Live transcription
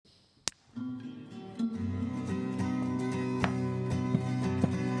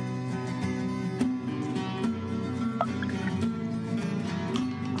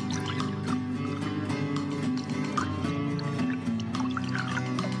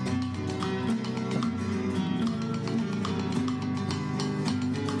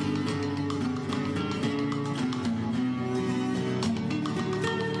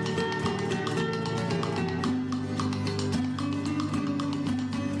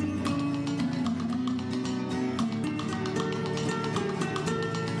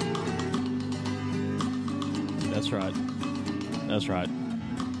That's right. That's right.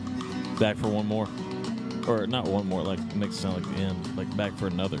 Back for one more. Or not one more, like, makes it sound like the end. Like, back for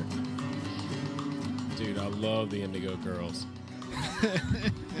another. Dude, I love the Indigo Girls.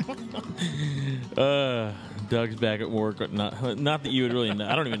 Doug's back at work. Not that you would really know.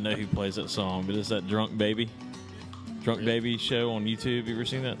 I don't even know who plays that song, but it's that Drunk Baby Baby show on YouTube. You ever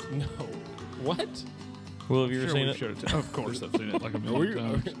seen that? No. What? Will, have you ever Sure, seen we it? showed it. Of course, I've seen it like a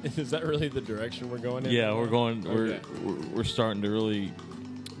million times. Is that really the direction we're going in? Yeah, we're going. Okay. We're starting to really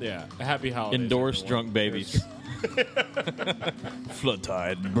Yeah. Happy holidays. endorse everyone. drunk babies. Flood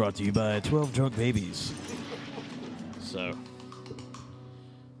Tide brought to you by 12 Drunk Babies. So,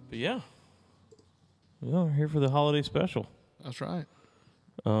 but yeah, we're here for the holiday special. That's right.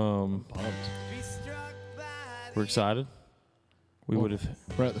 Pumped. We're excited. We would have.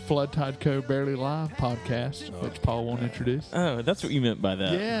 We're at the Flood Tide Co. Barely Live podcast, which Paul won't introduce. Oh, that's what you meant by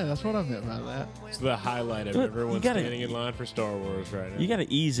that. Yeah, that's what I meant by that. It's the highlight of Look, everyone you gotta- standing in line for Star Wars right now. You got to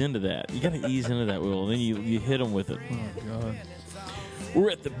ease into that. You got to ease into that, Will. And then you hit them with it. Oh, God. We're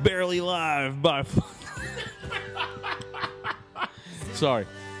at the Barely Live by. Sorry.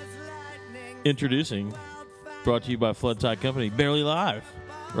 Introducing, brought to you by Flood Tide Company, Barely Live,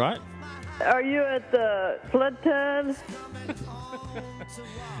 right? Are you at the Flood Tide?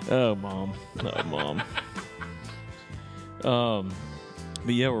 Oh, Mom. Oh, Mom.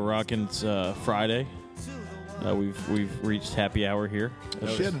 But yeah, we're rocking. It's Friday. We've reached happy hour here.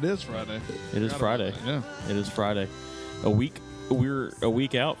 Shit, it is Friday. It is Friday. Yeah. It is Friday. We're a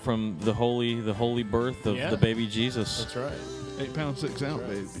week out from the holy birth of Yeah. the baby Jesus. That's right. 8 pounds, 6 ounce,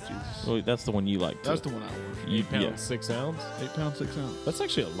 baby Jesus. Well, that's the one you like. That's the one I ordered. 8 pounds, yeah. 6 ounce. 8 pounds, 6 ounce. That's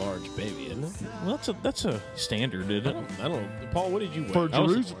actually a large baby, isn't it? Well, that's a standard, isn't it? I don't. Paul, what did you weigh? For I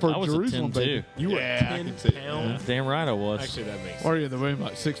was- Jerusalem, I was a Jerusalem 10 baby. too. You were Yeah, I 10 can see it. pounds. Damn right I was. Actually, that makes sense. What are you in the womb,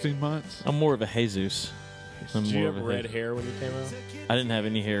 like 16 months? I'm more of a Jesus. I'm Did you more have of a red hair when you came out? I didn't have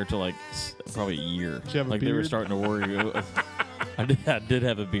any hair till like probably a year. Did you have a Like they were beard? starting to worry. I did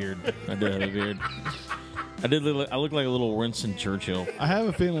have a beard. I look like a little Winston Churchill. I have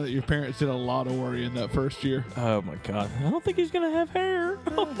a feeling that your parents did a lot of worry in that first year. Oh my God! I don't think he's gonna have hair.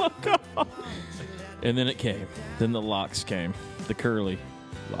 Oh my God! And then it came. Then the locks came. The curly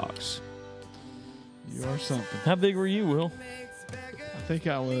locks. You are something. How big were you, Will? I think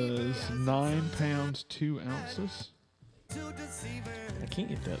I was 9 pounds, 2 ounces. I can't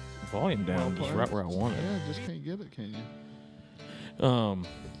get that volume down just right where I want it. Yeah, just can't get it, can you?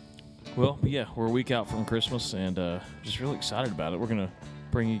 Well, yeah, we're a week out from Christmas, and just really excited about it. We're gonna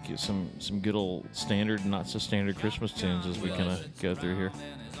bring you some good old standard, not so standard Christmas tunes as we kind of go through here.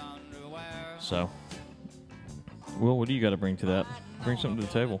 So, Will, what do you got to bring to that? Bring something to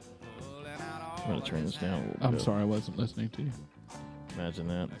the table. I'm gonna turn this down a little bit. I'm sorry I wasn't listening to you. Imagine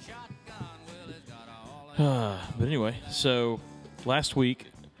that. But anyway, so last week,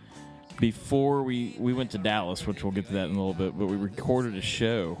 before we went to Dallas, which we'll get to that in a little bit, but we recorded a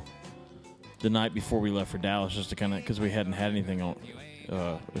show the night before we left for Dallas, just to kind of, because we hadn't had anything on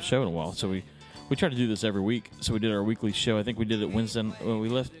a show in a while. So we try to do this every week. So we did our weekly show. I think we did it Wednesday. When we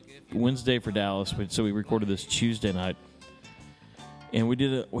left Wednesday for Dallas, so we recorded this Tuesday night. And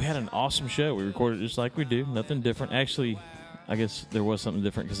we had an awesome show. We recorded just like we do, nothing different. Actually, I guess there was something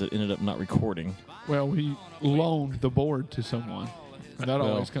different because it ended up not recording. Well, we loaned the board to someone. And that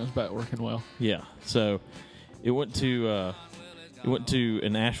Well, always comes back working well. Yeah. So it went to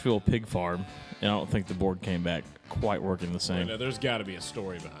an Asheville pig farm, and I don't think the board came back quite working the same. No, there's got to be a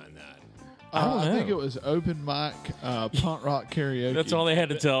story behind that. I don't I think know. it was open mic, punk rock karaoke. That's all they had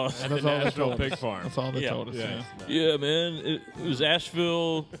to tell us. That's all they Nashville told us. Pig Farm. That's all they Yeah. told us. Yeah. Yeah, man. It was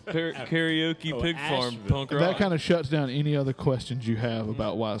Asheville karaoke Oh, pig farm Asheville. punk rock. That kind of shuts down any other questions you have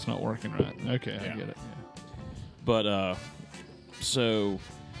about why it's not working right. Okay, I Yeah. get it. But so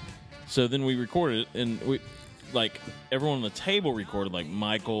then we recorded it, and we like everyone on the table recorded, like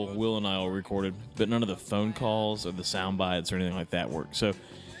Michael, Will, and I all recorded, but none of the phone calls or the sound bites or anything like that worked. So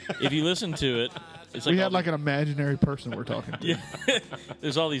if you listen to it, it's like We all had like an imaginary person we're talking to. yeah,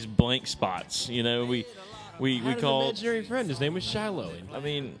 there's all these blank spots. You know, we Had an called. imaginary friend. His name was Shiloh. And I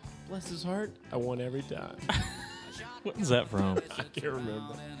mean, bless his heart, I won every time. what's that from? I can't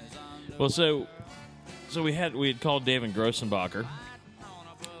remember. Well, so we had called David Grossenbacher,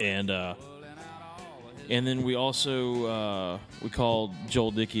 and then we also we called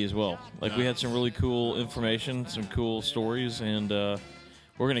Joel Dickey as well. Like we had some really cool information, some cool stories, and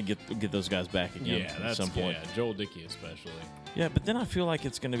we're gonna get those guys back again Yeah, at that's some point. Yeah, Joel Dickey especially. Yeah, but then I feel like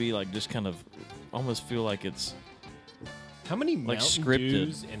it's gonna be like just kind of almost feel like it's How many Like Mountain scripted.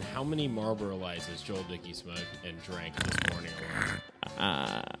 Dews and how many Marlboro Lights has Joel Dickey smoked and drank this morning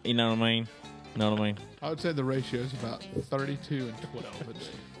alone? you know what I mean. Know what I mean? I would say the ratio is about 32 and 12.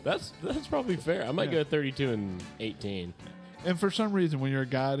 That's probably fair. I might Yeah. go 32 and 18. And for some reason, when you're a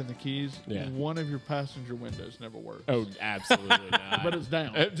guide in the Keys, Yeah. one of your passenger windows never works. Oh, absolutely not. But it's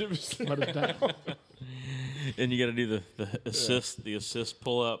down. But it's down. And you got to do the assist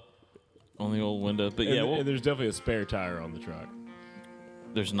pull up on the old window. But yeah, and there's definitely a spare tire on the truck.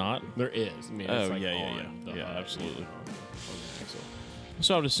 there's not. There is. I mean, Oh, it's like yeah, on the yeah, hub, absolutely. you know, on the axle.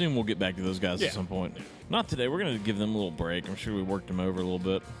 So I would assume we'll get back to those guys Yeah. at some point. Not today. We're going to give them a little break. I'm sure we worked them over a little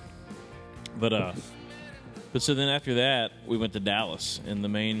bit. But so then after that, we went to Dallas, and the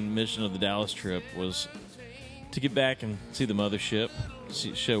main mission of the Dallas trip was to get back and see the mothership,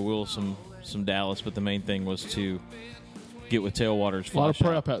 show Will some Dallas. But the main thing was to get with Tailwater's A fly lot of shop.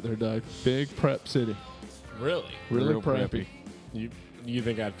 prep out there, Doug. Big prep city. Really? Really Real preppy. You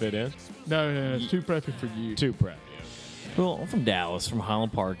think I'd fit in? No, it's too preppy for you. Too prep. Well, I'm from Dallas, from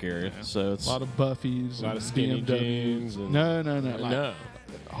Highland Park area, so it's A lot of Buffy's, A lot and of skinny BMWs. jeans and- No. Like, No.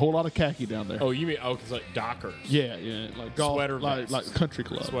 A whole lot of khaki down there. Oh, you mean it's like Dockers? Yeah, like golf, Sweater like vests. country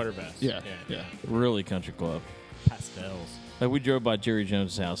club. Sweater vest. Yeah. really country club. Pastels. Like we drove by Jerry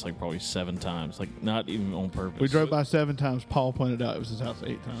Jones' house like probably 7 times, like not even on purpose. We drove by 7 times. Paul pointed out it was his house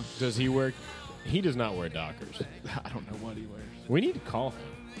 8 times. Does he wear? He does not wear Dockers. I don't know what he wears. We need to call him.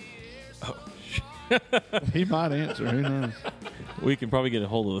 He might answer. Who knows? We can probably get a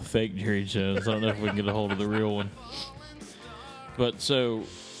hold of the fake Jerry Jones. I don't know if we can get a hold of the real one. But so,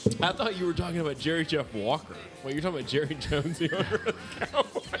 I thought you were talking about Jerry Jeff Walker. Well, you're talking about Jerry Jones, the owner of the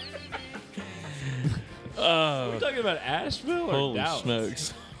Cowboys. Are we talking about Asheville or holy Dallas?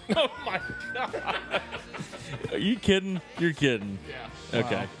 smokes. Oh my God. Are you kidding? You're kidding. Yeah.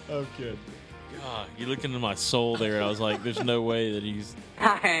 Okay. Okay. God, you looked into my soul there, and I was like, there's no way that he's.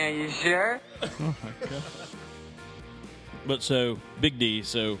 Are you sure? But so, Big D,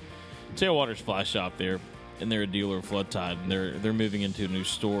 so Tailwater's Fly Shop there, and they're a dealer of Flood Tide, and they're moving into a new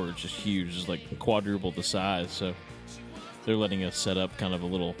store. It's just huge. It's like quadruple the size. So they're letting us set up kind of a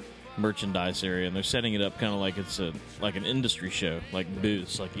little merchandise area, and they're setting it up kind of like it's like an industry show, like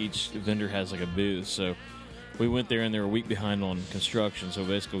booths. Like each vendor has like a booth. So we went there, and they're a week behind on construction. So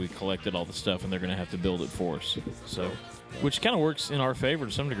basically, we collected all the stuff, and they're going to have to build it for us. So, which kind of works in our favor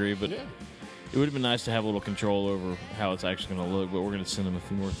to some degree, but. Yeah. It would have been nice to have a little control over how it's actually going to look, but we're going to send them a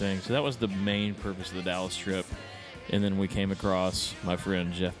few more things. So that was the main purpose of the Dallas trip. And then we came across my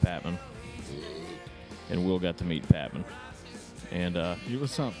friend Jeff Patman, and Will got to meet Patman. And He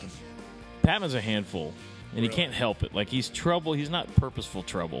was something. Patman's a handful, and he can't help it. Like, he's trouble. He's not purposeful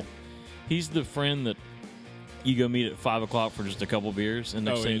trouble. He's the friend that you go meet at 5 o'clock for just a couple beers, and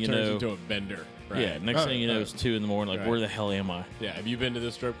next Oh, thing it you turns know, into a bender. Right. yeah, next thing you know, right. it's 2 in the morning. Like, Right. where the hell am I? Yeah. Have you been to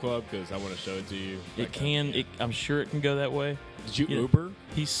this strip club? Because I want to show it to you. It can. I'm sure it can go that way. Did you Yeah. Uber?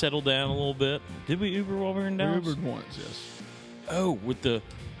 He's settled down a little bit. Did we Uber while we were in We Dallas? Ubered once, yes. Oh, with the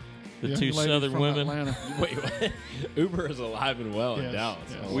Young two ladies Southern from women. Atlanta. Wait, what? Uber is alive and well in Yes, Dallas.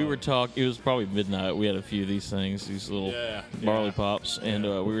 yes. Oh, We wow. were talking. It was probably midnight. We had a few of these things, these little Yeah, barley yeah. pops, and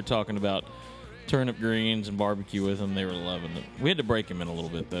we were talking about turnip greens and barbecue with them. They were loving it. We had to break them in a little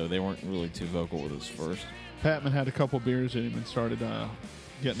bit though. They weren't really too vocal with us first. Patman had a couple beers in him and started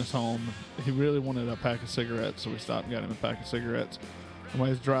getting us home. He really wanted a pack of cigarettes, so we stopped and got him a pack of cigarettes. And while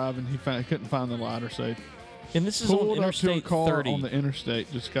he was driving, he couldn't find the lighter, so he And this is on pulled up to a Interstate car 30. on the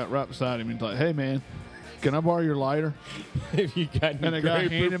interstate, just got right beside him and he's like, "Hey man, can I borrow your lighter?" If you got any And the guy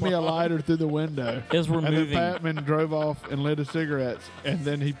Grey handed me a Poupon. lighter through the window. As we're And then moving, Patman drove off and lit his cigarettes, and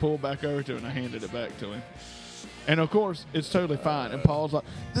then he pulled back over to him, and I handed it back to him. And of course, it's totally fine. And Paul's like,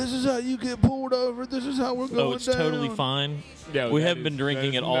 "This is how you get pulled over. This is how we're going oh, it's down." totally fine. Yeah, We that haven't been is-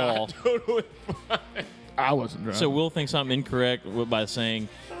 drinking that at is not all. Totally fine. I wasn't driving. So Will thinks I'm incorrect by saying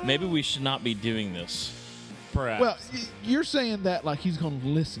maybe we should not be doing this. Perhaps. well, you're saying that like he's going to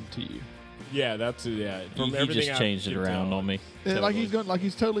listen to you. yeah, that's yeah. From He everything just I changed it can around tell. on me. Like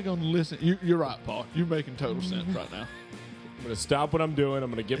he's totally going to listen. You're right, Paul. You're making total sense right now. I'm gonna stop what I'm doing. I'm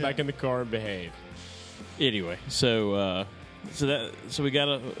gonna get Yeah. back in the car and behave. Anyway, so we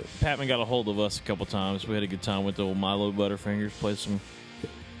got Patman got a hold of us a couple times. We had a good time with the old Milo Butterfingers. Played some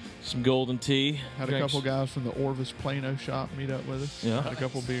golden tea. Had a drank couple guys from the Orvis Plano shop meet up with us. Yeah. Had a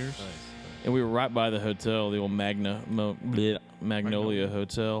couple beers. And we were right by the hotel, the old Magnolia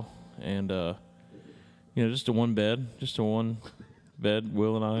Hotel, and just a one bed,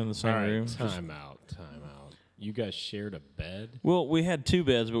 Will and I in the same All right, room. time out. You guys shared a bed? Well, we had 2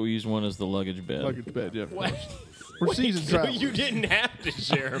 beds, but we used one as the luggage bed. Luggage bed, yeah. What? We're seasoned So travelers. you didn't have to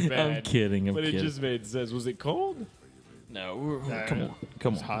share a bed. I'm kidding. But it just made sense. Was it cold? no.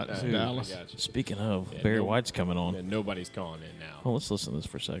 Come on. hot as Dude, Dallas. I got you. Speaking of, Yeah, Barry no- White's coming on. Yeah, nobody's calling in now. Oh, let's listen to this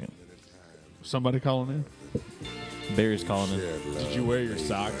for a second. Somebody calling in? Barry's calling in. Did you wear your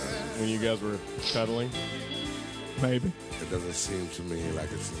socks when you guys were cuddling? Maybe. It doesn't seem to me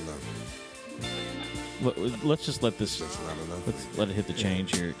like it's enough. Let's just let this. It's not enough. Let's let it hit the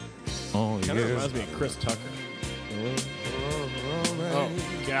change here. Oh Kind of yeah. reminds me of Chris Tucker. Oh,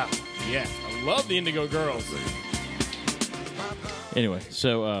 God. Yes. I love the Indigo Girls. Anyway,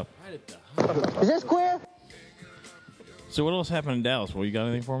 so Is this queer? so what else happened in Dallas? Well, you got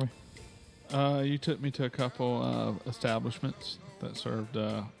anything for me? You took me to a couple of establishments that served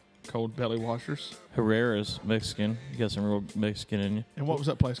cold belly washers. Herrera's Mexican. You got some real Mexican in you. And what was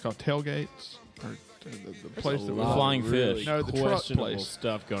that place called? Tailgates? Or the place that was Flying Fish. No, the truck questionable place.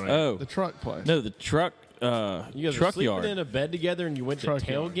 stuff going on. Oh The truck place. no, the truck. You guys were Truck sleeping yard. in a bed together and you went to Truck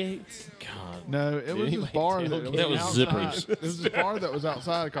yard. tailgates? God. No, it was anybody this bar tailgate? That was outside. Zippers. It was this bar that was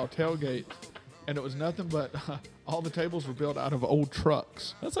outside called Tailgate, and it was nothing but all the tables were built out of old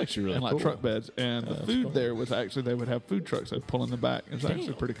trucks That's actually really and like cool. truck beds, and the food there was actually they would have food trucks they'd pull in the back. It was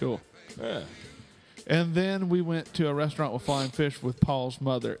actually pretty cool. Yeah. And then we went to a restaurant with Flying Fish with Paul's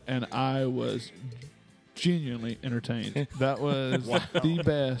mother, and I was genuinely entertained. That was the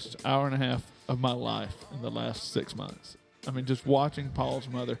best hour and a half of my life in the last 6 months. I mean, just watching Paul's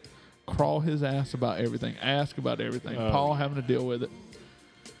mother crawl his ass about everything, ask about everything, Paul having to deal with it.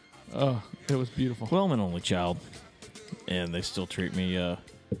 Oh, it was beautiful. Well, I'm an only child, and they still treat me. How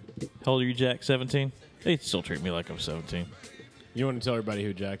old are you, Jack? 17. They still treat me like I'm 17. You want to tell everybody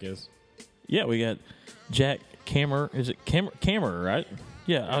who Jack is? Yeah, we got Jack Kammer. Is it Kammer, right?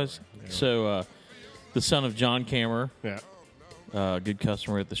 Yeah, I was. So, the son of John Kammer, Yeah. good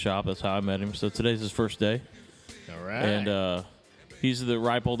customer at the shop. That's how I met him. So today's his first day, All right. and he's the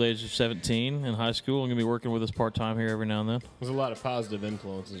ripe old age of 17 in high school. I'm gonna be working with us part time here every now and then. There's a lot of positive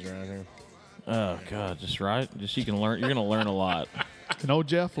influences around here. Oh God, just right. Just you can learn. You're gonna learn a lot. And old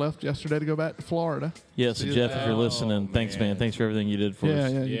Jeff left yesterday to go back to Florida. Yeah. So Jeff, if you're listening, thanks, man. Thanks for everything you did for Yeah,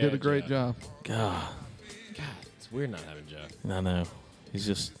 us. yeah, you Yeah, did a great Jeff. job. God, God, it's weird not having Jeff. I know. He's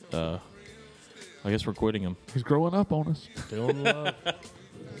just. I guess we're quitting him. He's growing up on us. Feeling love.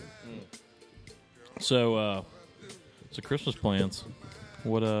 So, Christmas plans.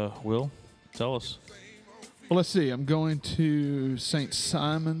 What, Will? Tell us. Well, let's see. I'm going to St.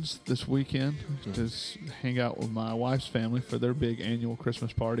 Simon's this weekend to hang out with my wife's family for their big annual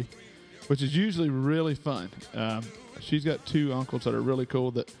Christmas party, which is usually really fun. She's got two uncles that are really cool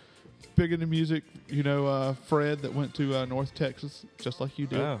that big into music. You know, Fred that went to North Texas, just like you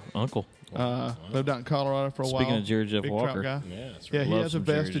did. Oh, Uncle. Lived out in Colorado for a while. Speaking of Jerry Jeff Big Walker. trout guy. Yeah, that's Yeah, right. he Love has a some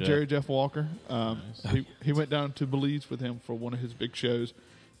vest Jerry of Jeff. Jerry Jeff Walker. He went down to Belize with him for one of his big shows,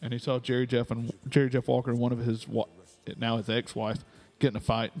 and he saw Jerry Jeff Walker and one of his now his ex-wife get in a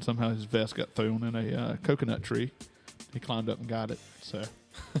fight, and somehow his vest got thrown in a coconut tree. He climbed up and got it. So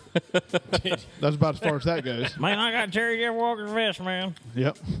that's about as far as that goes. Man, I got Jerry Jeff Walker's vest, man.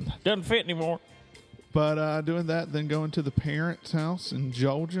 Yep. Doesn't fit anymore. But doing that, then going to the parents' house in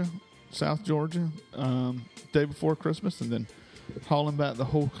Georgia, South Georgia, day before Christmas, and then hauling back the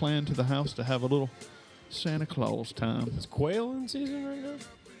whole clan to the house to have a little Santa Claus time. Is quail in season right now?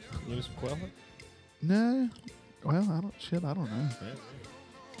 You do some quail hunt? No. Well, I don't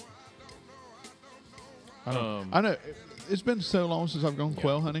know. I know. It's been so long since I've gone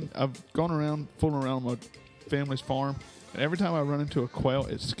quail hunting. I've gone around, fooling around my family's farm, and every time I run into a quail,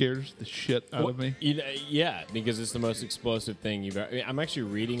 it scares the shit out of me. You know, yeah, because it's the most explosive thing you've ever. I mean, I'm actually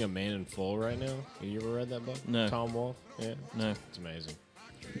reading A Man in Full right now. Have you ever read that book? No. Tom Wolfe? Yeah. No. It's amazing.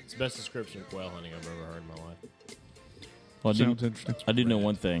 It's the best description of quail hunting I've ever heard in my life. Well, Sounds interesting. I do know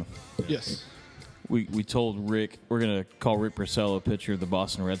one thing. Yes. We told Rick, we're going to call Rick Porcello, pitcher of the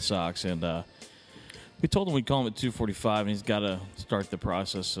Boston Red Sox, and we told him we'd call him at 2:45, and he's got to start the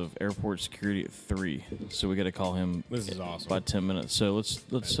process of airport security at 3. So we got to call him This is awesome. by 10 minutes. So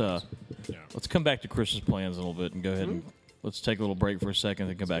let's come back to Chris's plans a little bit and go ahead and let's take a little break for a second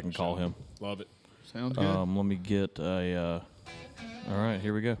and come back and call him. Love it. Sounds good. Let me get a. All right,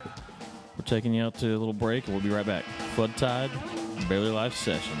 here we go. We're taking you out to a little break, and we'll be right back. Flood Tide, Barely Life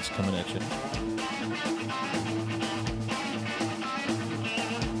Sessions coming at you.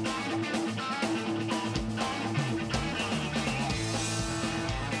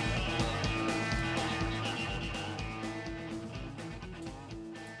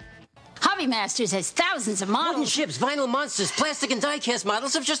 Have Hobby Masters has thousands of models. Wooden ships, vinyl monsters, plastic and die-cast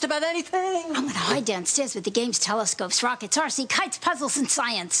models of just about anything. I'm gonna hide downstairs with the games, telescopes, rockets, RC, kites, puzzles, and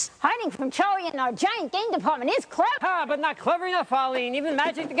science. Hiding from Charlie in our giant game department is clever. But not clever enough, Arlene. Even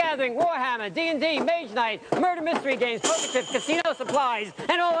Magic the Gathering, Warhammer, D&D, Mage Knight, murder mystery games, poker chips, casino supplies,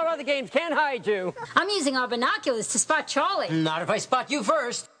 and all our other games can't hide you. I'm using our binoculars to spot Charlie. Not if I spot you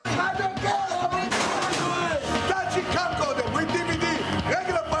first. I don't care. Catch it, camcorder with DVD.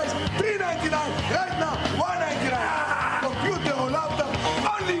 Regular price $3.99. Right now, $1.99. Computer or laptop,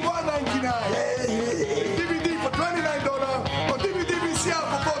 only $1.99. DVD for $29 or DVD VCR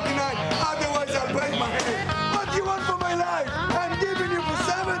for $49. Otherwise, I'll break my head. What do you want for my life? I'm giving you for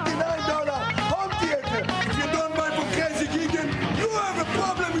 $79 home theater. If you don't buy from Crazy Gideon, you have a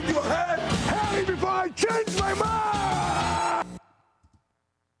problem with your head. Hurry before I change my mind.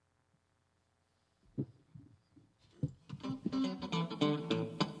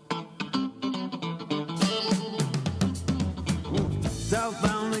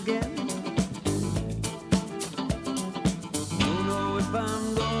 Southbound again. Don't know if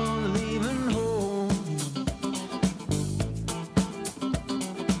I'm gonna leaving home.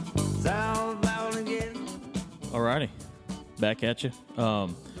 Southbound again. Alrighty, back at you.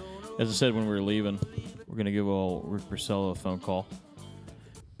 As I said when we were leaving, we're going to give old Rick Porcello a phone call.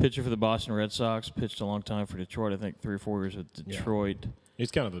 Pitcher for the Boston Red Sox, pitched a long time for Detroit, I think 3 or 4 years with Detroit. Yeah.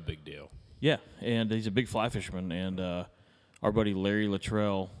 He's kind of a big deal. Yeah, and he's a big fly fisherman, and our buddy Larry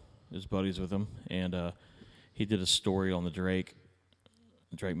Luttrell is buddies with him, and he did a story on the Drake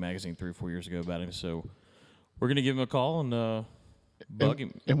magazine 3 or 4 years ago about him, so we're going to give him a call and bug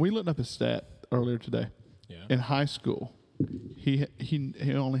him. And we looked up his stat earlier today. Yeah. In high school, he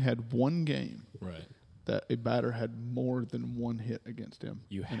only had one game Right. that a batter had more than one hit against him.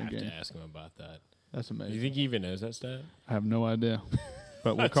 You in a have game. to ask him about that. That's amazing. You think he even knows that stat? I have no idea,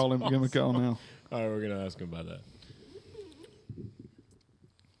 but we'll call him. Give him a call now. All right, we're going to ask him about that.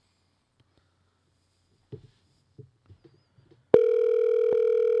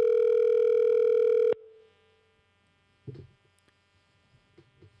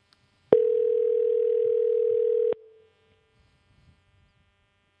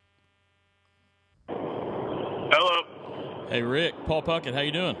 Hello. Hey, Rick, Paul Puckett, how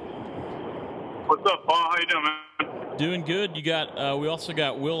you doing? What's up, Paul? How you doing, man? Doing good. You got. We also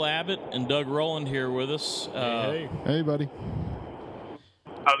got Will Abbott and Doug Rowland here with us. Hey. Hey, buddy.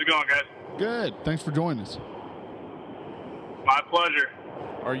 How's it going, guys? Good. Thanks for joining us. My pleasure.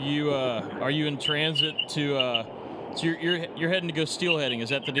 Are you in transit to? So you're heading to go steelheading? Is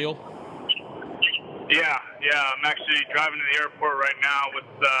that the deal? Yeah. I'm actually driving to the airport right now with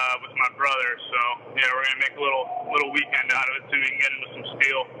my brother. So yeah, we're gonna make a little weekend out of it so we can get into some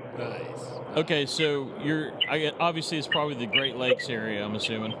steel. Nice. Okay, so obviously it's probably the Great Lakes area, I'm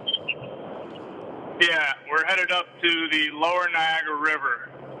assuming. Yeah, we're headed up to the Lower Niagara River.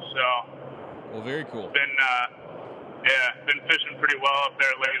 So. Well, very cool. Been fishing pretty well up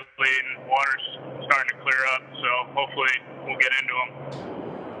there lately, and water's starting to clear up. So hopefully we'll get into them.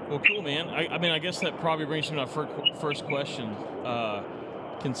 Well, cool, man. I mean, I guess that probably brings me to my first question.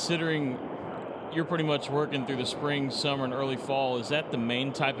 Considering you're pretty much working through the spring, summer, and early fall, is that the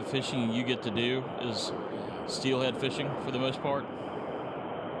main type of fishing you get to do, is steelhead fishing for the most part?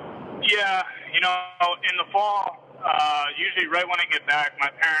 Yeah, in the fall, usually right when I get back, my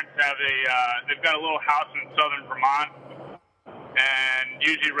parents have they've got a little house in southern Vermont, and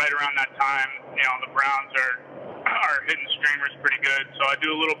usually right around that time, the browns are hitting streamers pretty good. So I do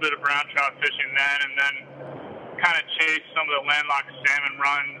a little bit of brown trout fishing then, and then kind of chase some of the landlocked salmon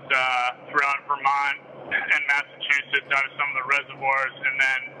runs throughout Vermont and Massachusetts out of some of the reservoirs. And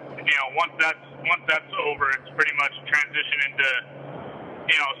then, once that's over, it's pretty much transition into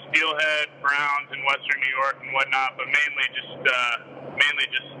steelhead, browns in western New York and whatnot, but mainly just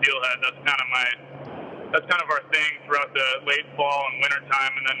steelhead. That's kind of our thing throughout the late fall and winter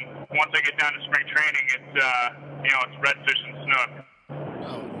time. And then once I get down to spring training, it's redfish and snook.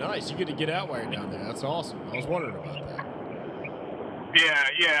 Oh, nice. You get to get out while you're down there. That's awesome. I was wondering about that.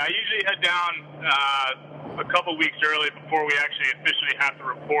 Yeah. I usually head down a couple weeks early before we actually officially have to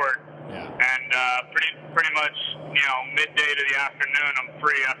report. Yeah. And pretty much, midday to the afternoon, I'm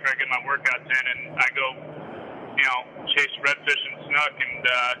free after I get my workouts in, and I go, chase redfish and snook and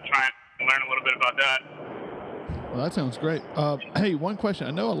try and learn a little bit about that. Well, that sounds great. Hey, one question.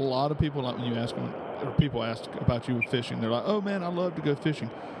 I know a lot of people, like when you ask them, or people ask about you with fishing, they're like, "Oh man, I love to go fishing."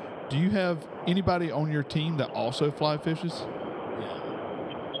 Do you have anybody on your team that also fly fishes?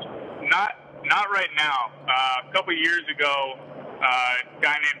 Not right now. A couple years ago, a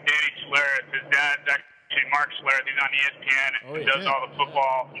guy named Danny Schlereth, his dad's actually Mark Schlereth. He's on ESPN and does all the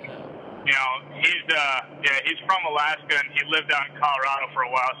football. you know, he's from Alaska and he lived out in Colorado for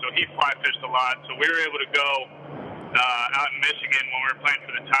a while, so he fly fished a lot. So we were able to go out in Michigan when we were playing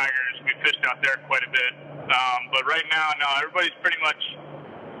for the Tigers. We fished out there quite a bit. But right now, no, everybody's pretty much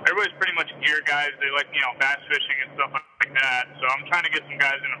gear guys. They like, you know, bass fishing and stuff like that. So I'm trying to get some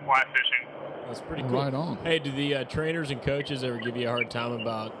guys into fly fishing. That's pretty cool. Right on. Hey, do the trainers and coaches ever give you a hard time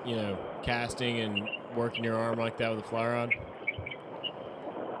about, you know, casting and working your arm like that with a fly rod?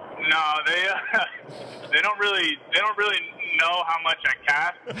 No, they don't really know how much I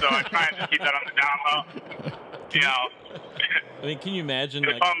cast, so I try and just keep that on the down low. You know. I mean, can you imagine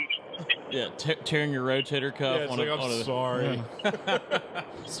like, tearing your rotator cuff? Yeah, it's on like, a, I'm on a, sorry.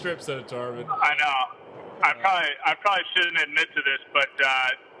 Strips out of Tarvin. I know. I probably shouldn't admit to this, but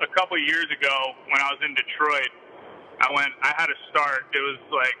a couple of years ago when I was in Detroit, I had a start. It was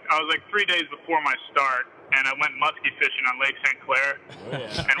like I was like 3 days before my start, and I went muskie fishing on Lake St. Clair,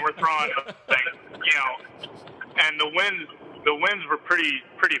 and we're throwing like, you know, and the winds were pretty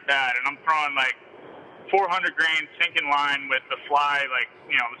bad, and I'm throwing like 400 grain sinking line with the fly like,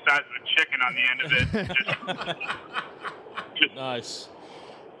 you know, the size of a chicken on the end of it, just nice.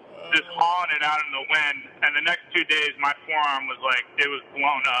 Just hauling it out in the wind, and the next 2 days my forearm was like, it was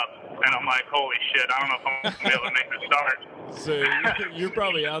blown up, and I'm like, holy shit, I don't know if I'm going to be able to make the start. So you're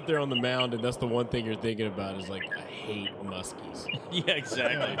probably out there on the mound, and that's the one thing you're thinking about is like, I hate muskies. Yeah,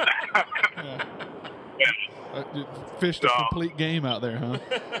 exactly. Fished a complete game out there, huh?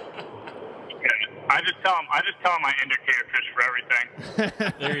 I just tell them I indicator fish for everything.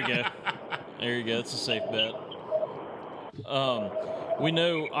 There you go. That's a safe bet. We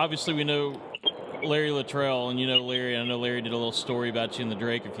know Larry Luttrell, and you know Larry. I know Larry did a little story about you in the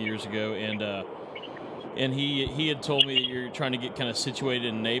Drake a few years ago, and he had told me that you're trying to get kind of situated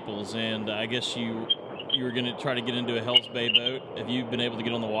in Naples, and I guess you were going to try to get into a Hells Bay boat. Have you been able to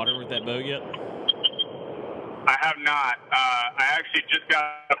get on the water with that boat yet? I have not. I actually just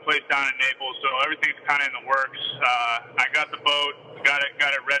got a place down in Naples, so everything's kind of in the works. I got the boat, got it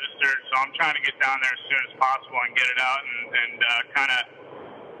registered, so I'm trying to get down there as soon as possible and get it out and kind of,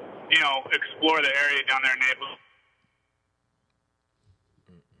 you know, explore the area down there in Naples.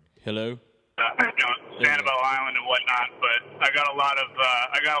 Hello. You know, Sanibel Island and whatnot, but I got a lot of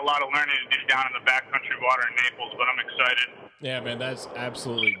learning to do down in the backcountry water in Naples, but I'm excited. Yeah, man, that's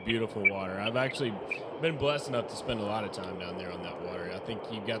absolutely beautiful water. I've actually been blessed enough to spend a lot of time down there on that water. I think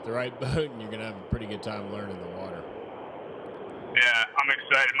you've got the right boat, and you're going to have a pretty good time learning the water. Yeah, I'm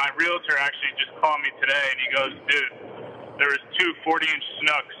excited. My realtor actually just called me today, and he goes, dude, there was 2 40-inch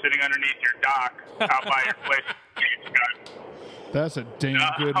snooks sitting underneath your dock out by your place. That's a damn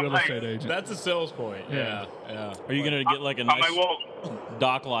good real estate agent. That's a sales point. Yeah. Are you going to get like a nice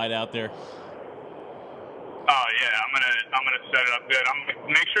dock light out there? Oh yeah, I'm gonna set it up good. I'm gonna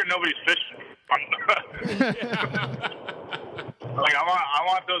make sure nobody's fishing. Like I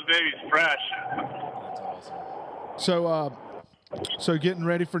want those babies fresh. That's awesome. So getting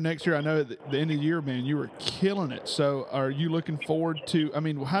ready for next year. I know at the end of the year, man, you were killing it. So are you looking forward to? I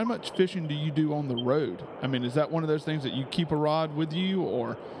mean, how much fishing do you do on the road? I mean, is that one of those things that you keep a rod with you,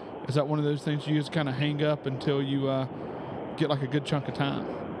 or is that one of those things you just kind of hang up until you get like a good chunk of time?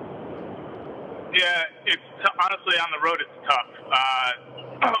 Yeah, it's honestly on the road. It's tough.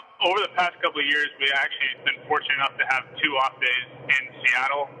 Over the past couple of years, we actually been fortunate enough to have 2 off days in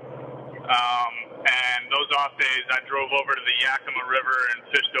Seattle, and those off days, I drove over to the Yakima River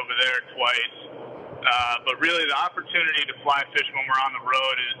and fished over there twice. But really, the opportunity to fly fish when we're on the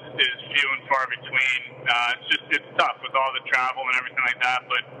road is few and far between. It's tough with all the travel and everything like that.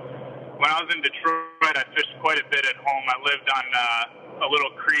 But when I was in Detroit, I fished quite a bit at home. I lived on a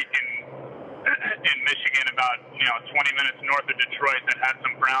little creek in Michigan, about 20 minutes north of Detroit, that had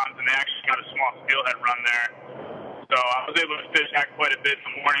some browns, and they actually got a small steelhead run there. So I was able to fish that quite a bit in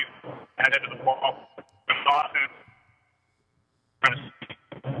the morning. I headed to the ball in Boston.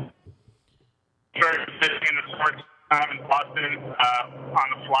 Started fishing in the summertime in Boston on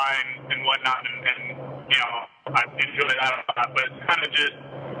the fly and whatnot, and I enjoy that a lot. But it's kind of just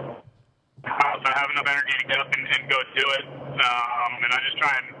I have enough energy to get up and go do it, and I just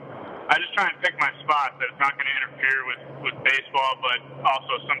try and pick my spot that it's not going to interfere with baseball, but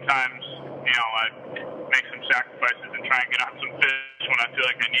also sometimes, I make some sacrifices and try and get on some fish when I feel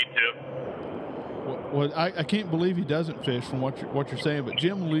like I need to. Well, I can't believe he doesn't fish from what you're saying, but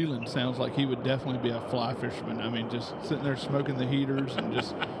Jim Leland sounds like he would definitely be a fly fisherman. I mean, just sitting there smoking the heaters and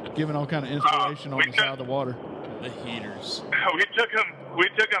just giving all kind of inspiration on the side of the water. The heaters. We took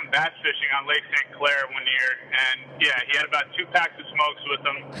him bass fishing on Lake St. Clair one year, and yeah, he had about 2 packs of smokes with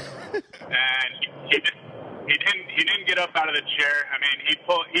him, and he didn't get up out of the chair. I mean, he'd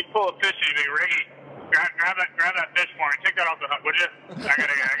pull a fish and he'd be, Ricky, grab that fish for me. Take that off the hook, would you? I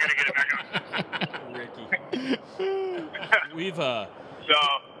gotta get it back on. Ricky. We've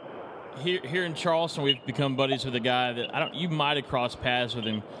here in Charleston, we've become buddies with a guy that you might have crossed paths with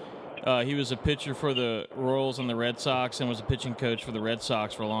him. He was a pitcher for the Royals and the Red Sox, and was a pitching coach for the Red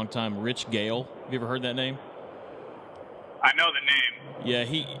Sox for a long time. Rich Gale. Have you ever heard that name? I know the name. Yeah,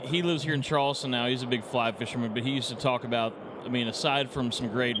 he lives here in Charleston now. He's a big fly fisherman, but he used to talk about, I mean, aside from some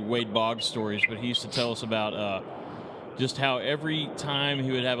great Wade Boggs stories, but he used to tell us about just how every time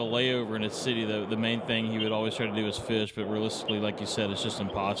he would have a layover in a city, the main thing he would always try to do is fish, but realistically, like you said, it's just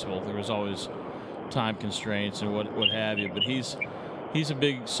impossible. There was always time constraints and what have you, but he's a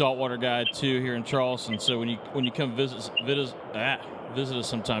big saltwater guy too here in Charleston. So when you come visit us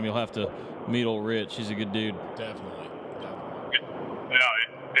sometime, you'll have to meet old Rich. He's a good dude. Definitely.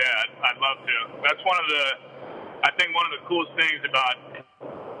 Yeah, I'd love to. That's one of the coolest things about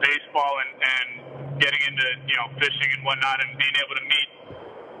baseball and getting into fishing and whatnot, and being able to meet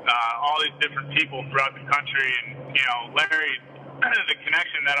all these different people throughout the country. And Larry, the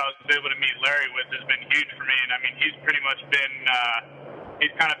connection that I was able to meet Larry with has been huge for me. And I mean, he's pretty much been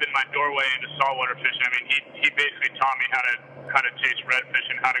he's kind of been my doorway into saltwater fishing. I mean, he basically taught me how to chase redfish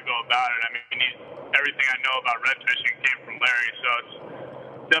and how to go about it. I mean, everything I know about redfishing came from Larry, so it's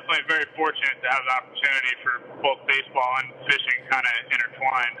definitely very fortunate to have the opportunity for both baseball and fishing kind of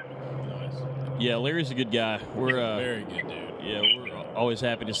intertwined. Yeah, Larry's a good guy. We're very good dude. Yeah, we're always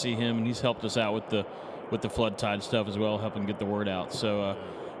happy to see him, and he's helped us out with the flood tide stuff as well, helping get the word out. So,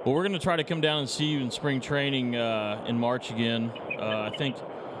 well, we're going to try to come down and see you in spring training in March again. I think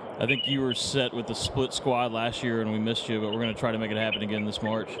you were set with the split squad last year, and we missed you, but we're going to try to make it happen again this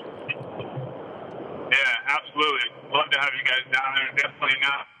March. Yeah, absolutely. Love to have you guys down there. Definitely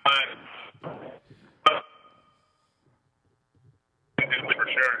not. For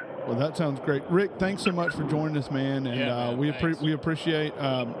sure. Well, that sounds great. Rick, thanks so much for joining us, man. And we appreciate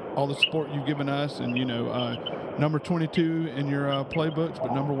all the support you've given us. And, number 22 in your playbooks,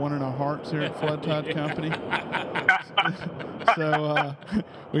 but number 1 in our hearts here at Flood Tide Company. So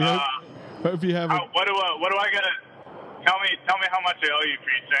we hope you have what do I got to... Tell me how much I owe you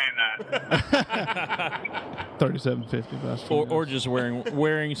for you saying that. $37.50. Or just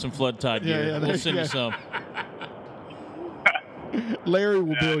wearing some flood tide gear. Yeah, we'll send you some. Larry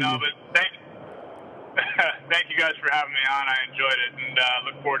will bill you. But thank you guys for having me on. I enjoyed it, and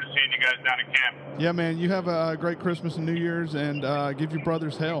look forward to seeing you guys down at camp. Yeah, man. You have a great Christmas and New Year's, and give your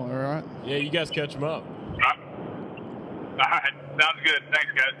brothers hell. All right. Yeah, you guys catch them up. All right, sounds good.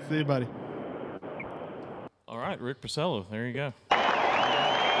 Thanks, guys. See you, buddy. All right, Rick Porcello. There you go.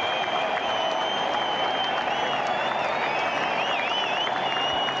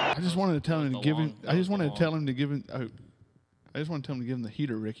 I just wanted to tell him to give him. I just wanted to tell him to give him the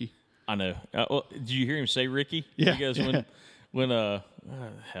heater, Ricky. I know. Well, did you hear him say Ricky? Yeah. Because when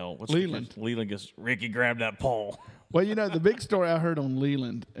what's Leland. Leland gets Ricky grabbed that pole. Well, the big story I heard on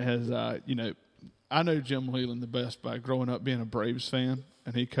Leland is, I know Jim Leland the best by growing up being a Braves fan,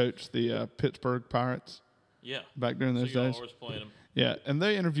 and he coached the Pittsburgh Pirates. Yeah. Back during those days. Always playing him. Yeah, and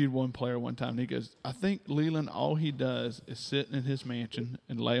they interviewed one player one time, and he goes, I think Leland, all he does is sit in his mansion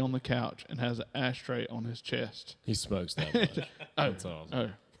and lay on the couch and has an ashtray on his chest. He smokes that much. That's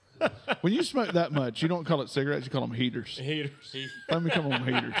awesome. When you smoke that much, you don't call it cigarettes, you call them heaters. Heaters. Let me call them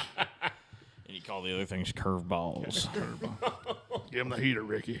heaters. And you call the other things curveballs. Give them the heater,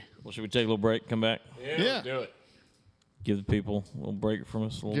 Ricky. Well, should we take a little break, come back? Yeah. Let's do it. Give the people a little break from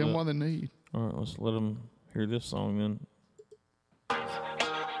us a little Give bit. them what they need. All right, let's let them hear this song then.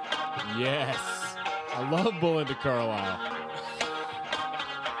 Yes. I love Bulling to Carlisle.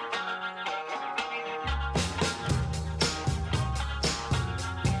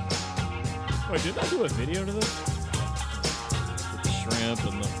 Wait, did I do a video to this? With the shrimp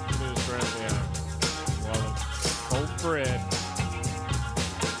and the shrimp, yeah. Love it. Cold bread.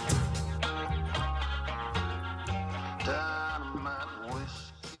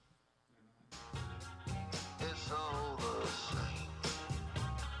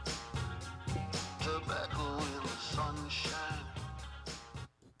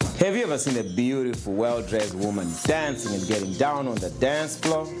 Have you ever seen a beautiful, well-dressed woman dancing and getting down on the dance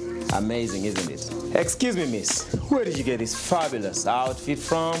floor? Amazing, isn't it? Excuse me, miss. Where did you get this fabulous outfit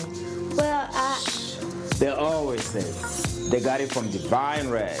from? Well, They always say they got it from Divine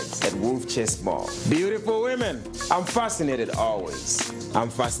Rags at Wolf Chase Mall. Beautiful women. I'm fascinated always. I'm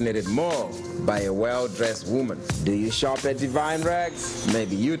fascinated more by a well-dressed woman. Do you shop at Divine Rags?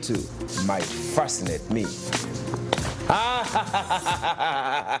 Maybe you too might fascinate me.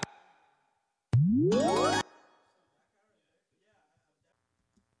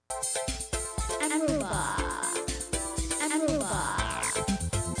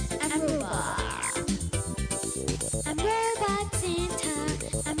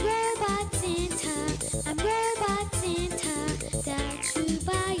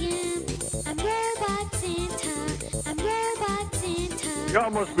 Y'all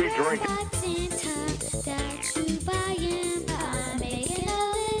must be drinking.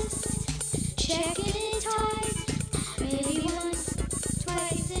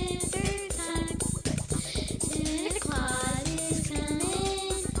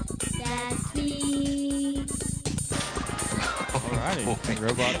 Alrighty,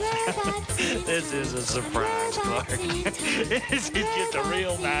 robots. This is a surprise, Clark. This is just a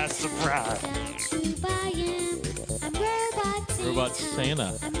real nice surprise. Robot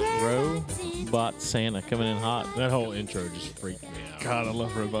Santa. Robot Santa coming in hot. That whole intro just freaked me out. God, I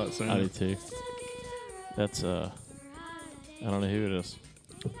love Robot Santa. I do too. That's I don't know who it is.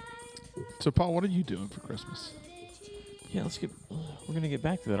 So, Paul, what are you doing for Christmas? Yeah, we're gonna get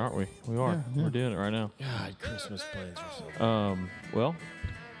back to that, aren't we? We are. Yeah. We're doing it right now. God, Christmas plans are so Well,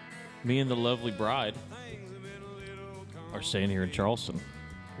 me and the lovely bride are staying here in Charleston,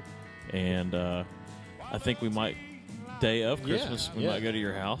 and I think we might, day of Christmas, we might go to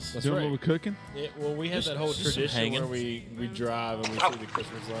your house. That's Doing right. a little cooking? Yeah, well, we have that whole Just some tradition hanging. where we drive and we see the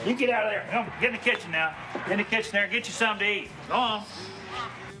Christmas lights. You get out of there. Come, get in the kitchen now. Get in the kitchen there. Get you something to eat. Go on.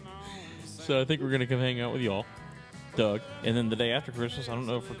 So I think we're gonna come hang out with y'all, Doug, and then the day after Christmas, I don't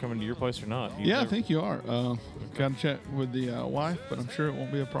know if we're coming to your place or not. Yeah, I think you are. Got to check with the wife, but I'm sure it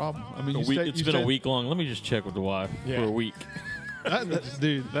won't be a problem. I mean, it's been a week long. Let me just check with the wife for a week.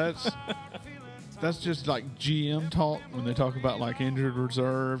 Dude, that's just like GM talk when they talk about like injured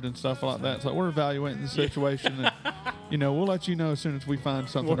reserved and stuff like that. So we're evaluating the situation, and we'll let you know as soon as we find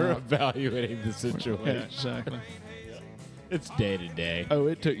something. We're out. evaluating the situation. Yeah, exactly. It's day to day. Oh,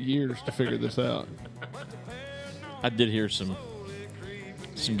 it took years to figure this out. I did hear some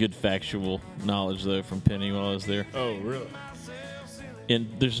good factual knowledge though from Penny while I was there. Oh, really? And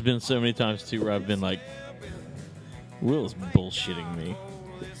there's been so many times too where I've been like, Will is bullshitting me.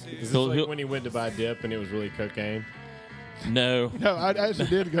 Is this like when he went to buy dip and it was really cocaine? No. No, I actually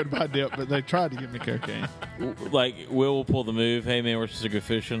did go to buy dip, but they tried to give me cocaine. Like Will pull the move. Hey man, we're supposed to go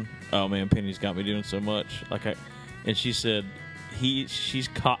fishing. Oh man, Penny's got me doing so much. And she said she's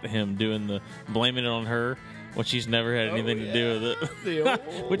caught him doing blaming it on her when she's never had anything to do with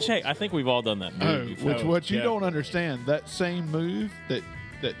it. Which hey, I think we've all done that move before. What you don't understand, that same move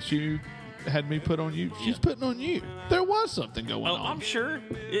that you had me put on you, she's putting on you. There was something going on. I'm sure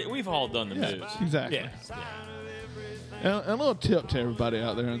we've all done the moves. Exactly. Yeah. And a little tip to everybody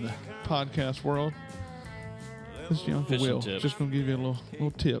out there in the podcast world. This young Fishing Will tips. just gonna give you a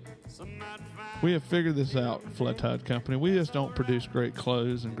little tip. We have figured this out, Flood Tide Company. We just don't produce great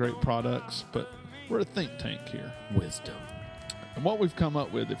clothes and great products, but we're a think tank here. Wisdom. And what we've come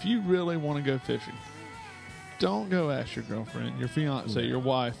up with, if you really want to go fishing, don't go ask your girlfriend, your fiance, your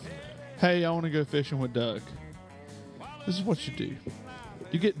wife, hey, I want to go fishing with Doug. This is what you do.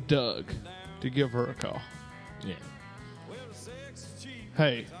 You get Doug to give her a call. Yeah.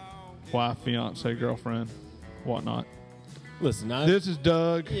 Hey, wife, fiance, girlfriend, whatnot. Listen, this is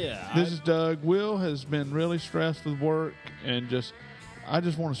Doug. Yeah, This is Doug. Will has been really stressed with work, and I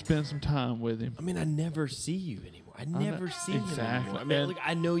just want to spend some time with him. I mean, I never see you anymore. I never see him exactly. anymore. I mean, And- look,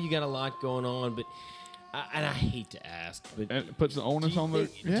 I know you got a lot going on, but and I hate to ask, but And it puts the onus on the.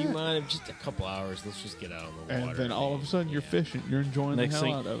 do you mind if just a couple hours? Let's just get out on the water. And then all of a sudden you're fishing. You're enjoying Next the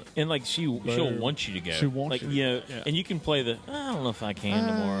hell thing, out of it. and like she'll want you to go. She wants like, you. Yeah. And you can play I don't know if I can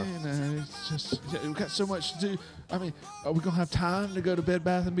tomorrow. It's just we've got so much to do. I mean, are we gonna have time to go to Bed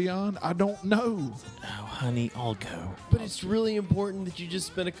Bath and Beyond? I don't know. Oh, honey, I'll go. But it's really important that you just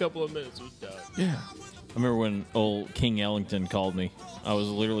spend a couple of minutes with Doug. Yeah. I remember when old King Ellington called me. I was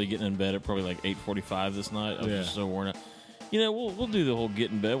literally getting in bed at probably like 8:45 this night. I was just so worn out. We'll do the whole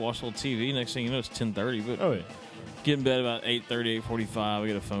get in bed, watch a little TV. Next thing you know, it's 10:30. But get in bed about 8:30, 8:45. I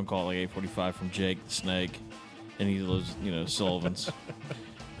get a phone call at like 8:45 from Jake the Snake, and he lives, Sullivan's.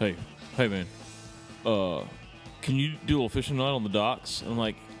 hey man, can you do a little fishing tonight on the docks? And I'm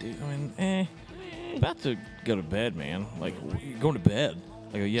like, dude, about to go to bed, man. Like, you're going to bed.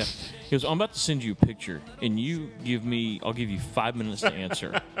 I go, yeah. He goes, I'm about to send you a picture, and I'll give you 5 minutes to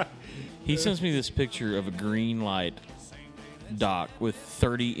answer. He sends me this picture of a green light dock with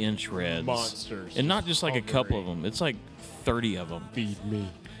 30-inch reds. Monsters. And not just like a couple of them. It's like 30 of them. Feed me.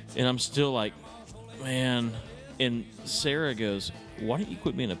 And I'm still like, man. And Sarah goes, why don't you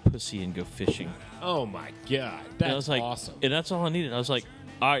quit being a pussy and go fishing? Oh, my God. And I That's was like, awesome. And that's all I needed. I was like,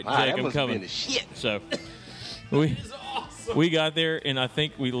 all right, Wow, Jake, that I'm must have coming. been the shit. So we got there, and I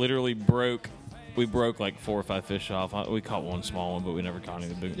think we literally broke like 4 or 5 fish off. We caught one small one, but we never caught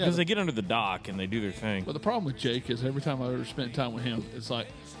any big because they get under the dock and they do their thing. But the problem with Jake is every time I ever spent time with him, it's like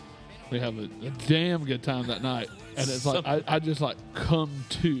we have a damn good time that night, and it's like I just like come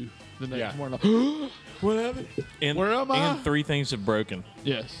to the next Yeah. morning. Like, What happened? And, Where am I? And 3 things have broken.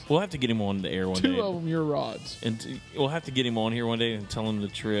 yes. We'll have to get him on the air one day. 2 of them, your rods. And we'll have to get him on here one day and tell him the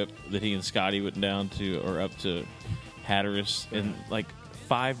trip that he and Scotty went down to or up to Hatteras, and like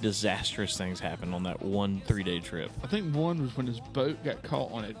 5 disastrous things happened on that one 3-day trip. I think one was when his boat got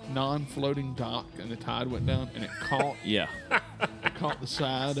caught on a non-floating dock and the tide went down and it caught Yeah. caught the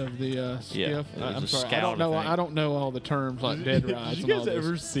side of the skiff. Yeah, it was I'm a sorry, I scout, don't know. I think. I don't know all the terms like dead rides. Did you and guys all this.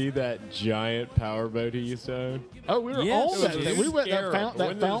 ever see that giant powerboat he used to own? Oh, we were Yes. on that. It thing. was We went that, terrible. that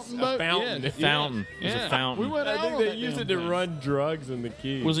When there's fountain a boat. fountain. Yeah. Fountain. It was a Yeah. fountain. We went out I think on they that used damn it to thing. run drugs in the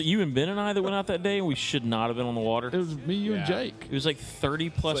Keys. Was it you and Ben and I that went out that day and we should not have been on the water? It was me, you, and Yeah. Jake. It was like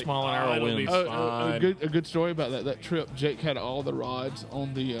 30-plus It's like, mile an hour it'll be winds. fine. A good story about that trip. Jake had all the rods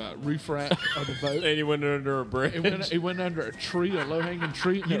on the reef rack of the boat. And he went under a bridge. He went under a tree, a low-hanging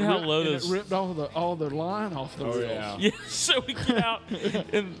tree, and You it know how ripped, low and it those- ripped all the line off the Oh, reels. yeah. Yeah, so we get out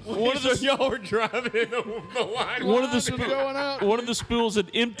and one of the y'all were driving in the line. one of the Just going out. one of the spools had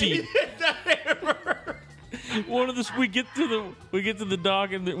emptied. One of the we get to the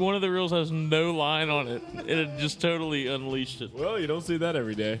dock and one of the reels has no line on it. It had just totally unleashed it. Well, you don't see that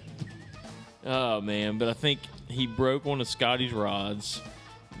every day. Oh man! But I think he broke one of Scotty's rods.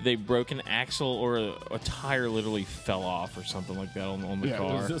 They broke an axle or a tire literally fell off or something like that on the Yeah,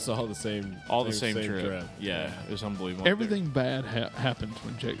 car. Was this all the same? All the same trip. Yeah, it was unbelievable. Everything bad happens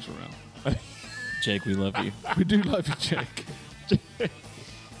when Jake's around. Jake, we love you. We do love you, Jake.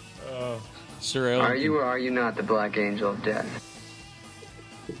 Sir Ellington. Are you or are you not the Black Angel of Death?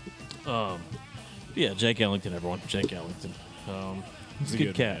 Yeah, Jake Ellington, everyone. Jake Ellington. He's a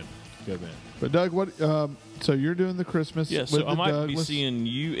good cat. Man. Good man. But Doug, what? So you're doing the Christmas? Yeah, so with I the might be Douglas? seeing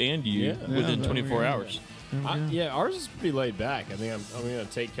you and you Yeah. within Yeah, 24 there we go. hours. Yeah, ours is pretty laid back. I think I'm going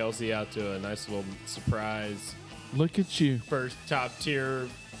to take Kelsey out to a nice little surprise Look at you. first top tier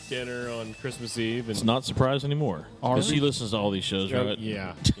dinner on Christmas Eve. And It's not surprised anymore. Because she Arby's? listens to all these shows, right?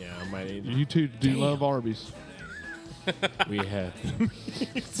 Yeah, I might need. You two do love Arby's. We have.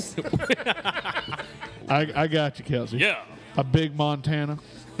 I got you, Kelsey. Yeah. A big Montana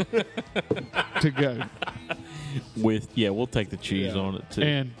to go. We'll take the cheese Yeah. on it too.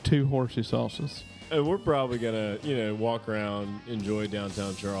 And 2 horsey sauces. And we're probably gonna, walk around, enjoy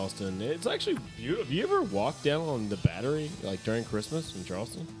downtown Charleston. It's actually beautiful. Have you ever walked down on the Battery like during Christmas in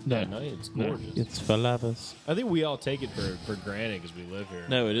Charleston? No. At night, it's gorgeous. It's for lovers. I think we all take it for granted because we live here.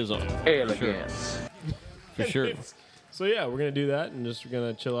 No, it is all Elegance. for sure. So yeah, we're gonna do that and just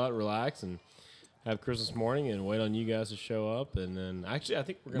gonna chill out, relax, and have Christmas morning and wait on you guys to show up. And then actually, I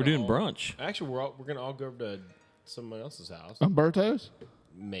think we're doing all- brunch. Actually, we're gonna all go over to someone else's house, Umberto's?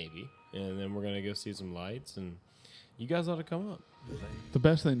 maybe, and then we're gonna go see some lights. And you guys ought to come up. The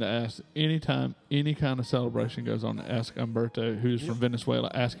best thing to ask anytime any kind of celebration goes on, ask Umberto, who's from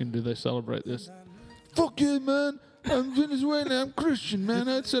Venezuela, ask him, do they celebrate this? Fuck you, man. I'm Venezuelan. I'm Christian, man.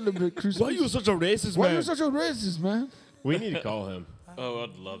 I celebrate Christmas. Why you such a racist, Why man? you such a racist, man? We need to call him. Oh,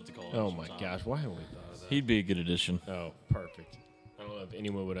 I'd love to call him. Oh my gosh, why haven't we thought of that? He'd be a good addition. Oh, perfect. I don't know if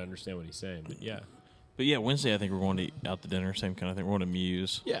anyone would understand what he's saying, but yeah. But yeah, Wednesday I think we're going to eat out to dinner, same kind of thing. We're going to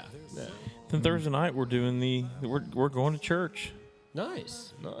Muse. Yeah. Then Thursday night we're doing we're going to church.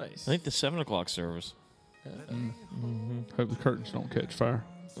 Nice. I think the 7 o'clock service. Hope the curtains don't catch fire.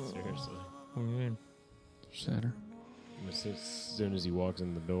 Seriously. What do you mean? Center. As soon as he walks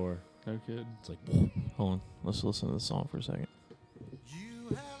in the door, No kidding. it's like, Hold on. Let's listen to the song for a second.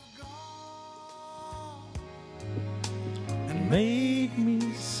 Made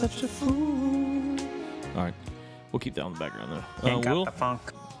me such a fool. All right. We'll keep that on the background, though. Ain't got Will, the funk.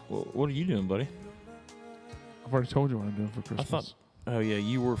 what are you doing, buddy? I've already told you what I'm doing for Christmas. I thought, oh, yeah,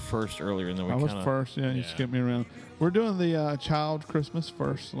 you were first earlier, and then we I was kinda, first. Yeah, you skipped me around. We're doing the child Christmas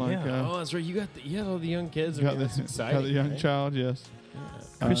first. Like, Yeah. oh, that's right. You had all the young kids. got, That's the, exciting. got the young right? child, yes.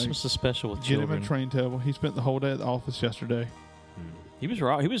 Christmas is special with Get children. him a train table. He spent the whole day at the office yesterday. He was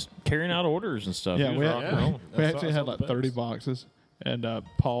raw. He was carrying out orders and stuff. Yeah, He we, was had, rocking and rolling. we That's actually awesome. had like 30 boxes. And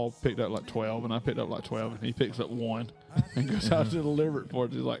Paul picked up like 12, and I picked up like 12, and he picks up 1 and goes out to deliver it for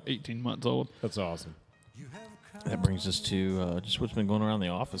it. He's like 18 months old. That's awesome. That brings us to just what's been going around the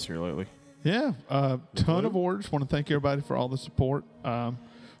office here lately. Yeah, ton of orders. Want to thank everybody for all the support.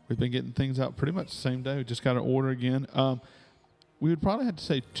 We've been getting things out pretty much the same day. We just got an order again. We would probably have to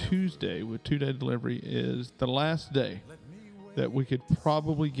say Tuesday with 2-day delivery is the last day that we could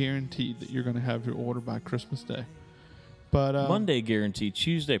probably guarantee that you're going to have your order by Christmas Day. But Monday guaranteed.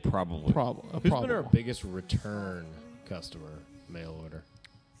 Tuesday probably. Who's been our biggest return customer mail order?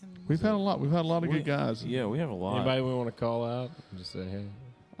 We've had a lot. We've had a lot of good guys. Yeah, we have a lot. Anybody we want to call out and just say, hey?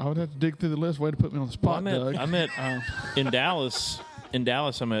 I would have to dig through the list. Way to put me on the spot, Well, Doug. I met in Dallas. in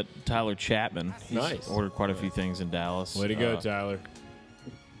Dallas, I met Tyler Chapman. He's Nice. ordered quite a few things in Dallas. Way to go, Tyler.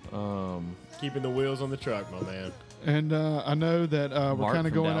 Keeping the wheels on the truck, my man. And I know that we're Mark kind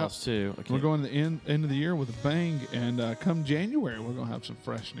of from going Dallas, out. too. We're going to the end of the year with a bang, and come January, we're going to have some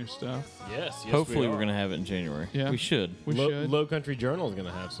fresh new stuff. Yes. Hopefully, we're going to have it in January. Yeah. We should. We should. Low Country Journal is going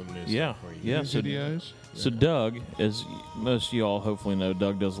to have some new stuff for you. Yeah. New videos. So Doug, as most of y'all hopefully know,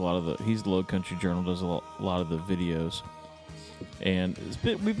 Doug does a lot of he's the Low Country Journal, does a lot of the videos. And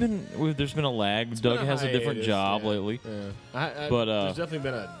there's been a lag. Doug has a different job lately. Yeah. But there's definitely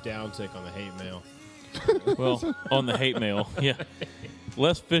been a downtick on the hate mail. Well, on the hate mail, yeah.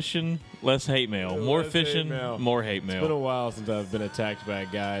 Less fishing, less hate mail. More Less fishing, hate mail. more hate mail. It's been a while since I've been attacked by a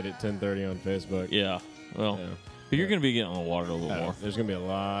guide at 10:30 on Facebook. Yeah. Well, but you're going to be getting on the water a little more. There's going to be a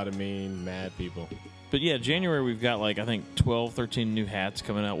lot of mean, mad people. But yeah, January we've got I think 12, 13 new hats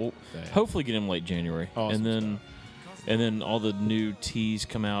coming out. We'll hopefully get them late January. Awesome And then all the new tees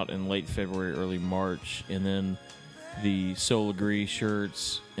come out in late February, early March, and then the Soul Agree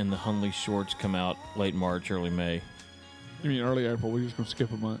shirts and the Hunley shorts come out late March, early May. You mean early April? We're just going to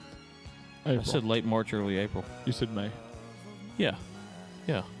skip a month. April. I said late March, early April. You said May. Yeah.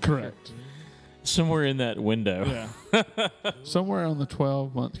 Correct. Somewhere in that window. Yeah. Somewhere on the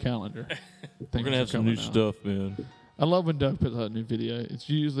 12-month calendar. We're going to have some new stuff, man. I love when Doug puts out a new video. It's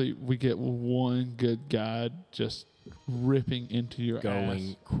usually we get one good guide just ripping into your Going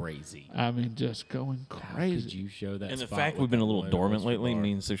ass. crazy. I mean, just going crazy. Could you show that? And the spot fact with we've been a that little one dormant Western lately bar?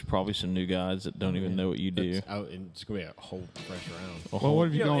 means there's probably some new guys that don't even know what you do. It's going to be a whole fresh round. Well, what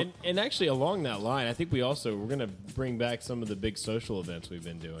have you gone? And actually, along that line, I think we're going to bring back some of the big social events we've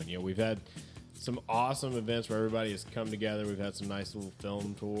been doing. We've had some awesome events where everybody has come together. We've had some nice little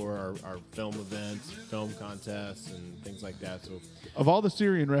film tour, our film events, film contests, and things like that. So, Of all the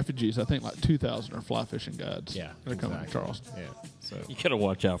Syrian refugees, I think like 2,000 are fly fishing guides. Yeah, They're coming to exactly. Charleston. Yeah. So You got to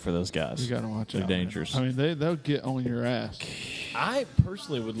watch out for those guys. You got to watch They're out. dangerous. Man. I mean, they'll get on your ass. I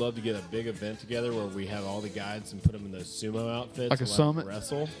personally would love to get a big event together where we have all the guides and put them in those sumo outfits. Like a and summit?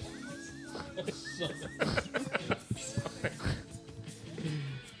 Wrestle.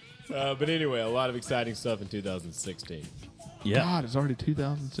 But anyway, a lot of exciting stuff in 2016. Yeah. God, it's already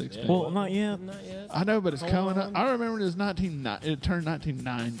 2016. Well, not yet. Not yet. I know, but it's Hold coming on. up. I remember it turned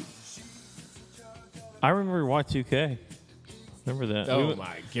 1990. I remember Y2K. Remember that? Oh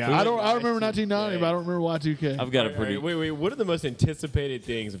my God! I remember 1990, but I don't remember Y2K. I've got a All pretty. right, wait. What are the most anticipated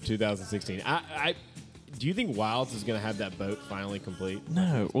things of 2016? Do you think Wilds is going to have that boat finally complete?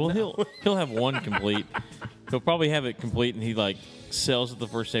 No. Well, he'll have one complete. He'll probably have it complete, and he sells it the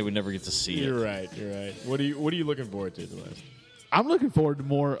first day. We never get to see it. You're right. What are you looking forward to the most? I'm looking forward to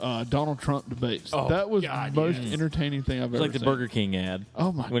more Donald Trump debates. Oh, that was God, the most yes. entertaining thing I've It's ever like the seen. Burger King ad.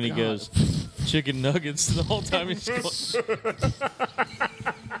 Oh my When he God. goes chicken nuggets the whole time he's going.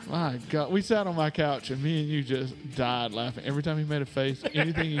 My God, we sat on my couch and me and you just died laughing every time he made a face.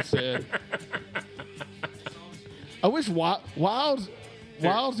 Anything he said. I wish Wilds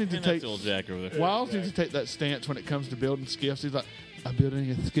needs to take Jack over there. Wilds needs to take that stance when it comes to building skiffs. He's like, I'm building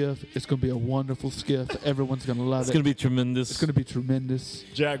a skiff. It's going to be a wonderful skiff. Everyone's going to love It's it. going to be tremendous. It's going to be tremendous.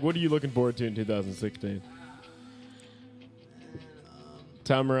 Jack, what are you looking forward to in 2016?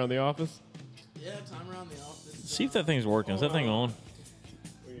 Time around the office? Yeah, time around the office. See if that thing's working. Is that thing on?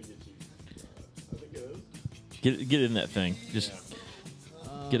 Get in that thing. Just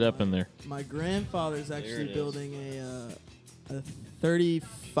get up in there. My grandfather's There actually it is. building a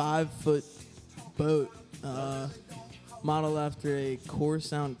 35-foot boat modeled after a Core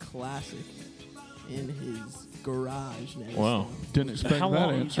Sound classic in his garage. Next Wow. Didn't expect How that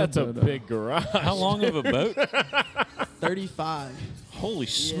long- answer. That's a but, big garage. How long of a boat? 35. Holy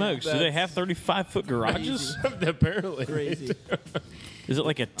smokes. Do they have 35-foot garages? Apparently. Crazy. Is it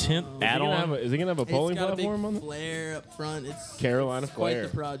like a tent add-on? Is he going to have a polling It's got a big platform on it? flare up front. It's Carolina it's quite flare.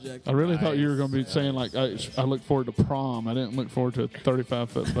 the project. I really thought you were going to be saying, I look forward to prom. I didn't look forward to a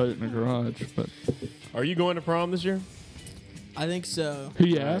 35-foot boat in a garage. But Are you going to prom this year? I think so. who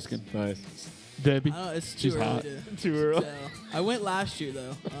you asking? Nice. Debbie? I don't know, it's too She's early hot. to Too early. tell. I went last year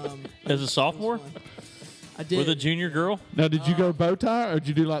though. As a sophomore? I did. With a junior girl? Now, did you go bow tie or did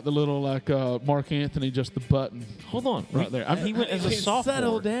you do like the little Mark Anthony, just the button? Hold on. Right there. He went as a sophomore.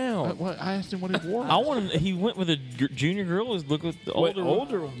 Settle down. I asked him what he wore. I want him. He went with a junior girl. Look with the older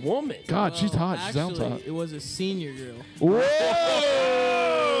older woman. God, she's hot. She sounds Actually, hot. it was a senior girl. Whoa!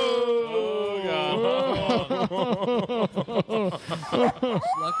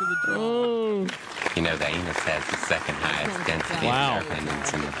 Luck of the draw. You know, the anus has the second highest density Wow. of nerve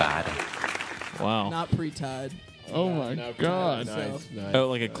endings in the body. Wow. Not pre-tied. Oh my God! Nice. Oh,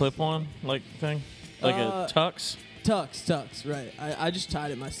 like a clip-on thing, like a tux. Tux, right. I just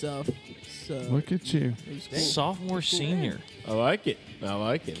tied it myself. So Look at you. it was cool. Sophomore, senior. I like it.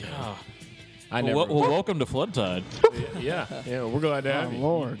 God. I never. Well, welcome to Flood Tide. yeah, we're glad to have Oh, you.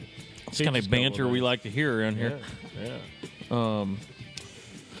 Lord. It's kind of banter we like to hear around here. Yeah. Well,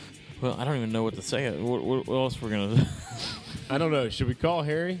 I don't even know what to say. What else we're gonna do? I don't know. Should we call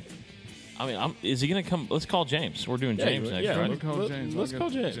Harry? I mean, is he gonna come? Let's call James. We're doing James next, right? Let's call James. Let's I'll call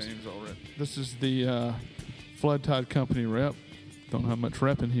get James. already. This is the Flood Tide Company rep. Don't know how much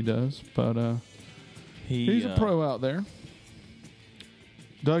repping he does, but he's a pro out there.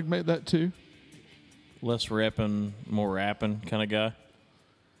 Doug made that too. Less repping, more rapping kind of guy.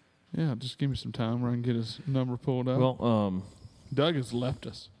 Yeah, just give me some time where I can get his number pulled up. Well, Doug has left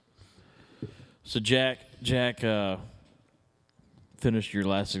us. So Jack, finished your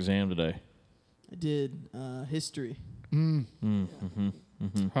last exam today. I did history. How'd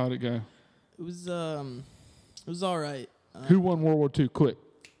it go? It was all right. Who won World War II? Quick.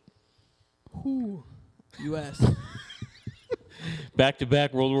 U.S.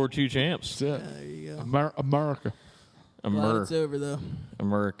 Back-to-back World War II champs. That's it. There you go. America. Glad it's over though.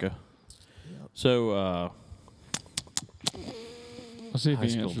 America. So, Let's see if high he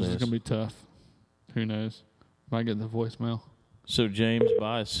school answers. It's days. going to be tough. Who knows? Might get the voicemail. So James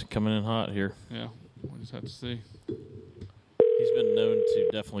Bice coming in hot here. Yeah, we'll just have to see. He's been known to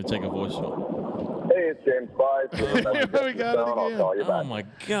definitely take a voicemail. Hey, it's James Bice. We got it I'll again. call you Oh back. my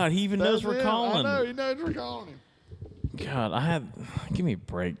God, he even knows we're That's him. calling. I know, he knows we're calling him. God, give me a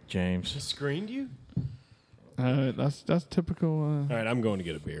break, James. He screened you? That's typical. All right, I'm going to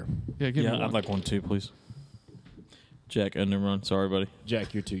get a beer. Yeah, give me Yeah, one. I'd like one too, please. Jack Underrun, sorry, buddy.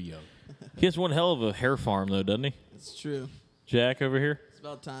 Jack, you're too young. He has one hell of a hair farm, though, doesn't he? It's true. Jack over here. It's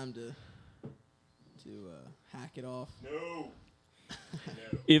about time to hack it off. No.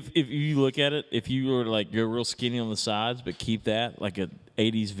 If you look at it, if you were like go real skinny on the sides, but keep that like a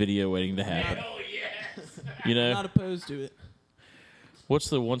 '80s video waiting to happen. Oh yes. You know, I'm not opposed to it. what's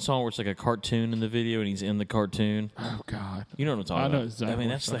the one song where it's like a cartoon in the video and he's in the cartoon? Oh God. You know what I'm talking I about? know exactly I mean,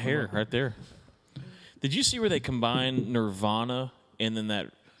 what that's you're the talking hair about. right there. Did you see where they combined Nirvana and then that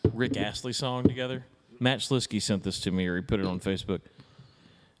Rick Astley song together? Matt Slisky sent this to me, or he put it on Facebook.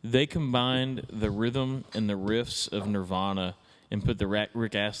 They combined the rhythm and the riffs of Nirvana and put the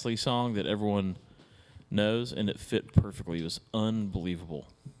Rick Astley song that everyone knows, and it fit perfectly. It was unbelievable.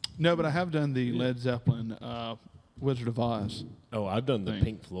 No, but I have done the Led Zeppelin Wizard of Oz. Oh, I've done the thing.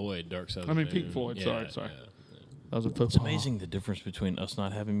 Pink Floyd Dark Side of the I mean, Moon. Pink Floyd. Yeah, Sorry. yeah. That was a football. It's amazing the difference between us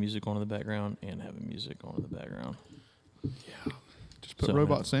not having music on in the background and having music on in the background. Just put So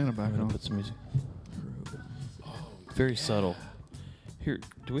Robot I'm Santa back gonna on. put some music. Very subtle. Here,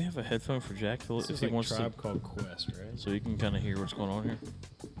 do we have a headphone for Jack This if is he like wants Tribe to, Called Quest, right? so he can kind of hear what's going on here?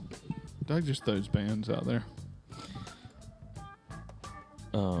 Doug just throws bands out there.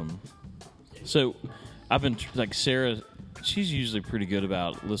 So I've been like Sarah. She's usually pretty good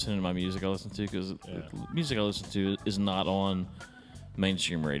about listening to my music I listen to because music I listen to is not on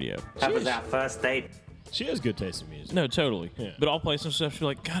mainstream radio. That was our first date. She has good taste in music. No, totally. Yeah. But I'll play some stuff. She's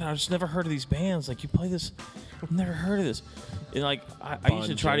like, God, I just never heard of these bands. Like, you play this, I've never heard of this. And like, I used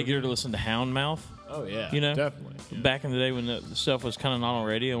to try to get her to listen to Houndmouth. Oh yeah, You know, definitely. back in the day when the stuff was kind of not on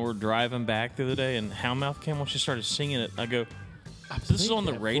radio, and we're driving back the other day, and Houndmouth came on. She started singing it. I go, so this is on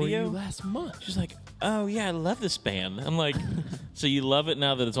the radio? last month. She's like, oh yeah, I love this band. I'm like, so you love it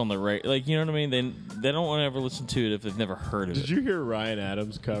now that it's on the radio? Like, you know what I mean? They don't want to ever listen to it if they've never heard of it. Did you hear Ryan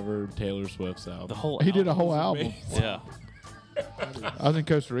Adams cover Taylor Swift's album? The whole He did a album whole was album. amazing. Yeah. I was in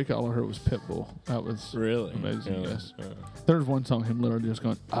Costa Rica. All I heard was Pitbull. That was Really amazing. Yeah. Yes. There's one song him literally just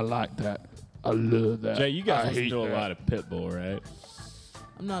going, I like that. I love that. Jay, you guys I listen hate to a that." lot of Pitbull, right?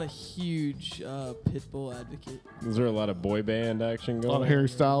 I'm not a huge Pitbull advocate. Is there a lot of boy band action A going lot of on? Harry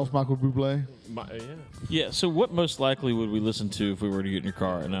Styles, Michael Bublé. Yeah. Yeah, so what most likely would we listen to if we were to get in your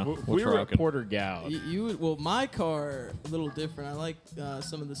car right now? We What's were at rocking? Porter Gow. You would, well, my car a little different. I like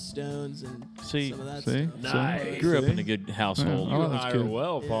some of the Stones and See, some of that see? stuff. Nice. Grew up in a good household. Yeah, You Oh, that's hire good.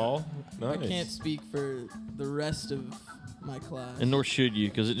 well, Yeah. Paul. I Nice. can't speak for the rest of my class. And nor should you,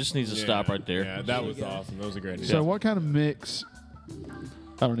 because it just needs to stop right there. Yeah, that was awesome. That was a great. So what kind of mix,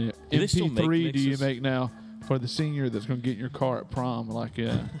 I don't know, Do they still make MP3 do you mixes? make now for the senior that's going to get in your car at prom? Like, what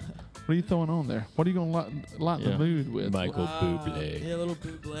are you throwing on there? What are you going to lighten Yeah. the mood with? Michael Bublé. Yeah, a little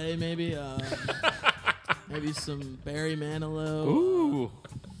Bublé maybe. Maybe some Barry Manilow. Ooh.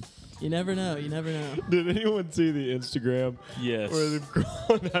 You never know. You never know. Did anyone see the Instagram? Yes. Where they've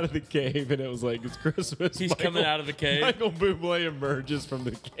crawled out of the cave and it was like it's Christmas. He's coming out of the cave. Michael Bublé emerges from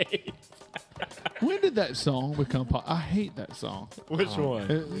the cave. When did that song become popular? I hate that song. Which one?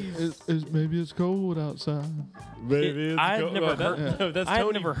 Maybe it's cold outside. Maybe I had never heard. That's I had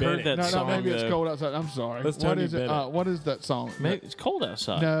Tony never Bennett. heard that song. No, maybe it's though. cold outside. I'm sorry. That's What Tony is it? Bennett. What is that song? Maybe it's cold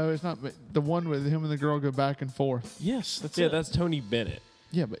outside. No, it's not. The one with him and the girl go back and forth. Yes, that's Yeah, it. that's Tony Bennett.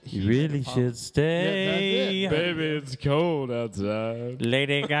 Yeah, but You really should stay. Yeah, that's it. Baby, it's cold outside.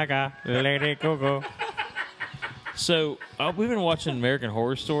 Lady Gaga, Lady Coco. So we've been watching American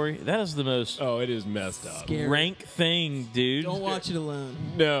Horror Story. That is the most Oh, it is messed up. Scary. rank thing, dude. Don't watch it alone.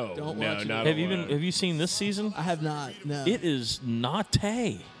 No, Don't no, watch it. not Have you alone. been? Have you seen this season? I have not. No. It is not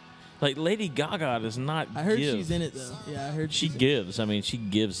like Lady Gaga does not. I heard give. she's in it though. Yeah, I heard She she's in gives. I mean, she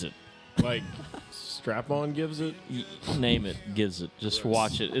gives it. Like, Strap-on gives it? Name it, gives it. Just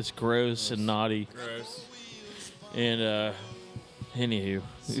watch it. It's gross and naughty. Gross. And anywho,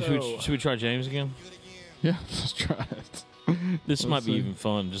 should we try James again? Yeah, let's try it. This might be see. even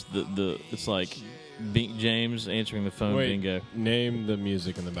fun. Just the it's James answering the phone. Wait, Bingo. name the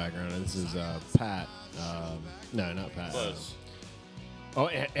music in the background. This is Pat. No, not Pat.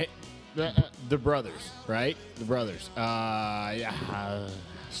 The Brothers, right? The Brothers. Yeah.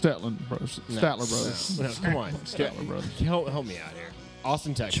 Statler Brothers. Statler Brothers. No, come on. Statler Brothers. Help me out here.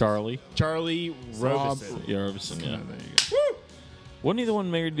 Austin, Texas. Charlie Robeson. Yeah, Robeson. Yeah. There you go. Wasn't he the one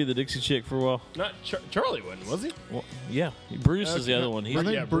married to the Dixie chick for a while? Not Charlie wasn't, was he? Well, yeah. Bruce is the other one. He's I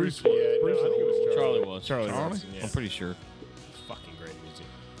think Yeah, Bruce. Yeah, no, I think it was Charlie was. Charlie Robeson, yeah. I'm pretty sure. Fucking great music.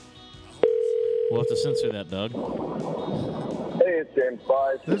 We'll have to censor that, Doug. Hey, it's James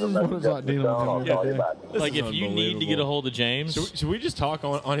Spice. This is what it's like dealing with him every day. Like if you need to get a hold of James. Should we just talk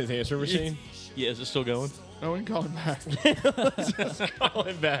on his answer machine? Yeah, is it still going? No, we can call him back. Let's just call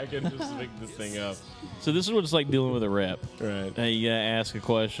him back and just make this thing up. So this is what it's like dealing with a rep. Right. You gotta ask a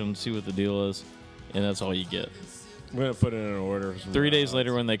question, see what the deal is, and that's all you get. I'm going to put it in an order. 3 days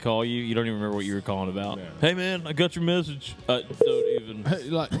later when they call you, you don't even remember what you were calling about. No. Hey man, I got your message. Don't even. Hey,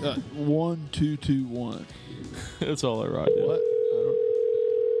 1221. That's all I write down. What?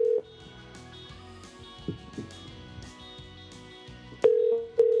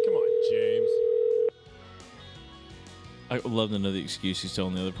 Come on, James. I would love to know the excuse he's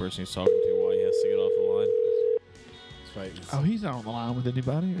telling the other person he's talking to why he has to get off the line. It's right. Oh, he's not on the line with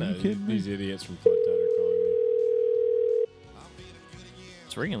anybody. Are No, you kidding me? these idiots from Flood Tide are calling me.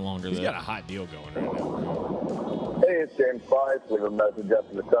 It's ringing longer He's though. got a hot deal going right now. Hey, it's James Spice. Leave a message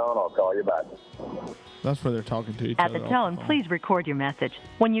after the tone. I'll call you back. That's where they're talking to each At other. the off tone, phone. please record your message.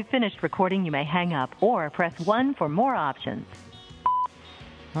 When you've finished recording, you may hang up or press 1 for more options.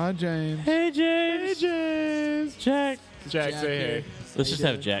 Hi, James. Hey James. Hey, James. Jack. Jack, say hey. Let's just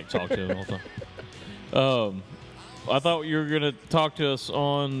have Jack talk to him the whole time. I thought you were gonna talk to us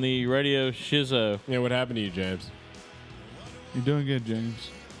on the radio Shizzo. Yeah, what happened to you, James? You're doing good, James.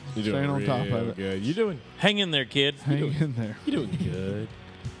 You're Staying doing on top of it. good. You doing? Hang in there, kid. Hang in there. You doing good?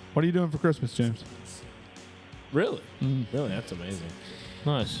 What are you doing for Christmas, James? Really? Really? That's amazing.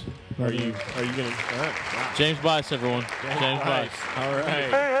 Nice. Are you gonna? Wow. James Bice, everyone. James Bice. All right.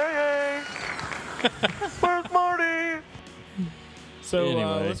 Hey! Where's Marty? So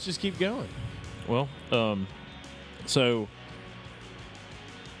Anyway. let's just keep going. Well, so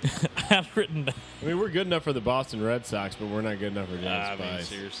I've written down. I mean, we're good enough for the Boston Red Sox, but we're not good enough for James I mean, Spice.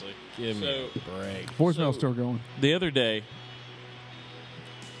 seriously. Give me a break. Voicemail's still going. The other day,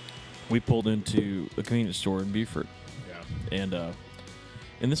 we pulled into a convenience store in Beaufort, Yeah.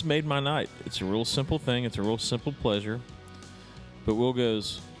 and this made my night. It's a real simple thing. It's a real simple pleasure. But Will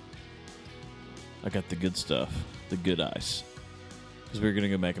goes, I got the good stuff, the good ice, because we were gonna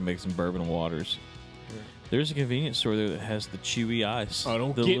go back and make some bourbon waters. There's a convenience store there that has the chewy ice. Oh,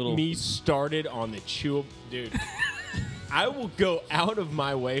 don't the get me started on the chew, dude. I will go out of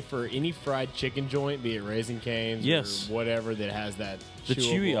my way for any fried chicken joint, be it Raising Cane's Yes. or whatever that has that The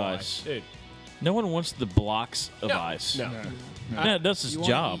chewable chewy ice. Dude, No one wants the blocks of no, ice. No. No, that's his You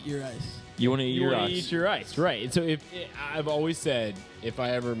job. want to eat your ice. You want to eat You your want ice. to eat your ice, right? And so I've always said, if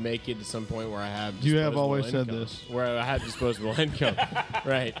I ever make it to some point where I have You have disposable always said income, this. where I have disposable income,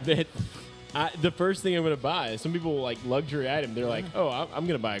 right? That the first thing I'm going to buy. Some people like luxury item. They're like, oh, I'm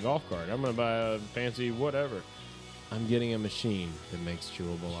going to buy a golf cart. I'm going to buy a fancy whatever. I'm getting a machine that makes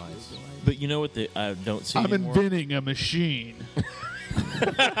chewable ice. But you know what? I don't see I'm anymore? inventing a machine.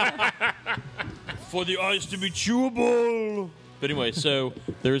 For the ice to be chewable. But anyway, so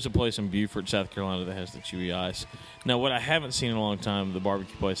there is a place in Beaufort, South Carolina that has the chewy ice. Now, what I haven't seen in a long time, the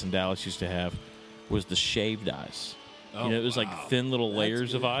barbecue place in Dallas used to have, was the shaved ice. Oh, you know, it was like thin little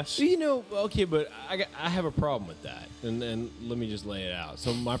layers of ice. You know, okay, but I have a problem with that, and let me just lay it out.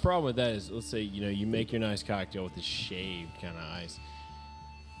 So my problem with that is, let's say you make your nice cocktail with the shaved kind of ice.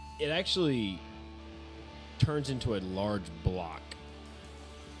 It actually turns into a large block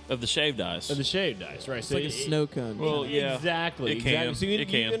of the shaved ice. Of the shaved ice, right? It's like a snow cone. Well, yeah, exactly. It can. So you It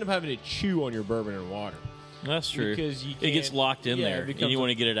can. end up having to chew on your bourbon and water. That's true. Because you it gets can't- locked in yeah, there, it and becomes you want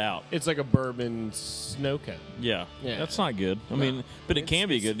to get it out. It's like a bourbon snow cone. Yeah. Yeah. That's not good. I mean, but it can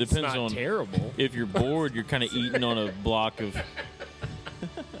be good. It's Depends not on terrible. If you're bored, you're kind of eating on a block of.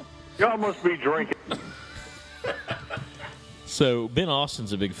 Y'all must be drinking. So Ben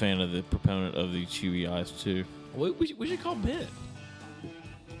Austin's a big fan of the proponent of the chewy ice too. We should call Ben.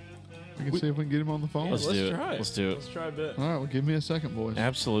 We can see if we can get him on the phone. Let's do it. try it. Let's do it. Let's try Ben. All right, well, give me a second, boys.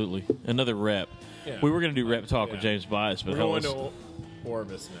 Absolutely. Another rep. Yeah. We were going to do rep talk with James Bias, but We're hell, going let's- to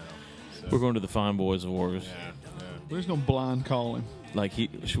Orvis now. we're going to the fine boys of Orvis. We're just gonna blind call him. Like,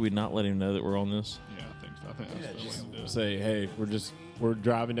 should we not let him know that we're on this? Yeah, I think so. I think that's Just the way to do it. say, hey, we're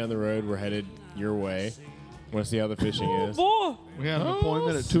driving down the road. We're headed your way. Want to see how the fishing is? Boy, We got an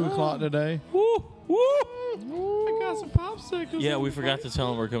appointment at 2 o'clock today. woo, woo. I got some popsicles. Yeah, we forgot to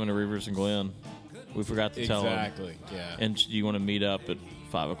tell him we're coming to Rivers and Glen. We forgot to tell him. Exactly. Yeah. And do you want to meet up at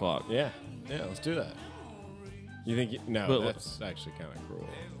 5 o'clock? Yeah. Yeah. Let's do that. You think? No, But- that's actually kind of cruel.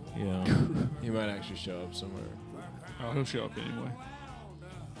 Yeah. He might actually show up somewhere. Oh, he'll show up anyway.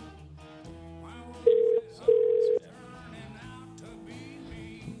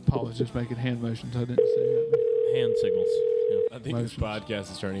 Paul was just making hand motions. I didn't see it. Hand signals. Yeah. I think this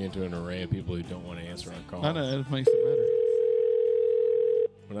podcast is turning into an array of people who don't want to answer our calls. I know, it makes it better.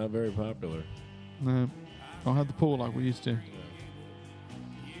 We're not very popular. No, don't have the pool like we used to.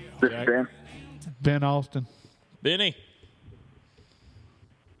 This is Ben. Ben Austin. Benny.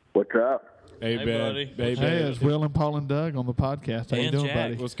 What's up? Hey, Hey, Ben. buddy. Hey, Hey, Ben. it's Will and Paul and Doug on the podcast. How you And doing, Jack.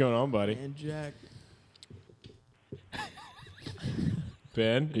 buddy? What's going on, buddy? And Jack.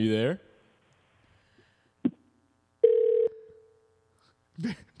 Ben, are you there?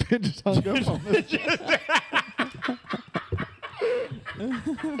 Ben just hung up on this.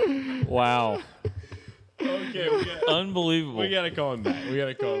 Wow. Okay, Unbelievable. we got to call him back. We got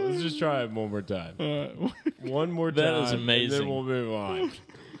to call him. Let's just try it one more time. One more time. That is And amazing. then we'll move on.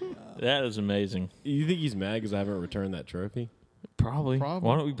 That is amazing. You think he's mad because I haven't returned that trophy? Probably. Probably.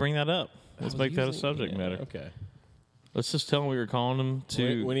 Why don't we bring that up? Let's make that a subject matter. Okay. Let's just tell him we were calling him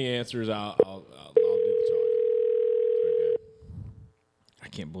to. When he answers, I'll do the talking. Okay. I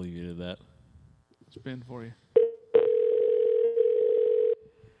can't believe you did that. It's Ben for you.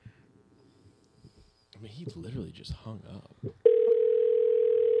 I mean, he literally just hung up. I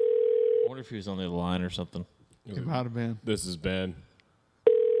wonder if he was on the other line or something. It might have been. This is Ben.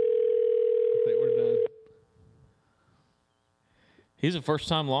 I think we're done. He's a first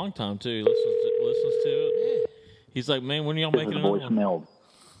time, long time too. He listens to it. He's like, man, when are y'all making another one?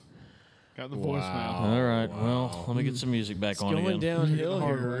 Got the voicemail. All right. Well, let me get some music back It's on going again. downhill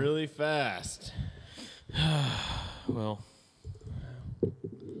Hard here way. really fast. Well,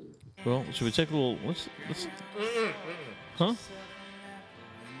 should we take a little? Let's. Huh?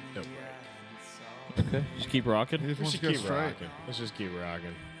 No Okay. Just keep rocking. He just We wants should to go keep straight. rocking. Let's just keep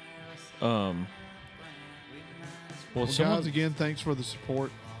rocking. Well, Well, someone. guys, again, thanks for the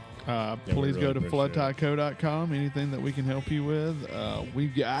support. we Please really go to appreciate it. floodtyco.com. Anything that we can help you with,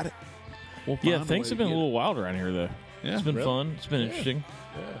 we've got it. We'll Yeah, find things way have to been a get little wild around here, though. Yeah. It's been Really? fun. It's been interesting.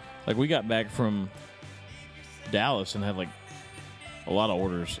 Like, we got back from Dallas and had, like, a lot of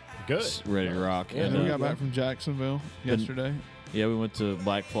orders Good. ready to rock. Yeah, And then we uh, got back from Jacksonville yesterday. yeah, we went to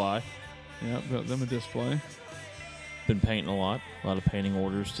Black Fly. Yeah, built them a display. Been painting a lot of painting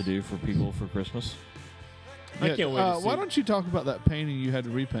orders to do for people for Christmas. I Yeah, can't wait to see. Why don't you talk about that painting you had to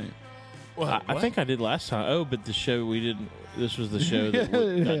repaint? Well, I think I did last time. Oh, but the show we didn't. This was the show that got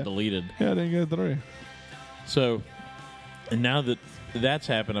Yeah. deleted. Yeah, I didn't go through. So, and now that that's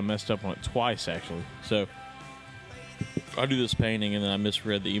happened, I messed up on it twice actually. So, I do this painting and then I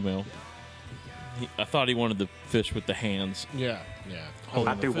misread the email. I thought he wanted the fish with the hands. Yeah.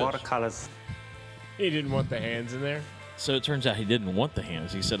 holding the fish. watercolors. He didn't want the hands in there. So it turns out he didn't want the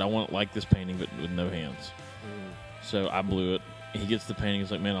hands. He said, "I want like this painting, but with no hands." So I blew it. He gets the painting. He's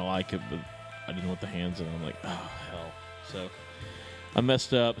like, "Man, I like it, but I didn't want the hands." And I'm like, "Oh hell!" So I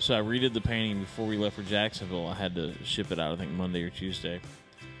messed up. So I redid the painting before we left for Jacksonville. I had to ship it out, I think Monday or Tuesday.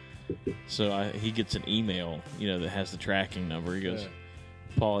 So he gets an email, that has the tracking number. He goes,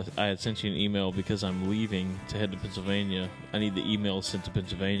 "Paul, I had sent you an email because I'm leaving to head to Pennsylvania. I need the email sent to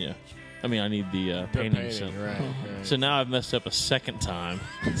Pennsylvania. I mean, I need the painting sent." right. So now I've messed up a second time.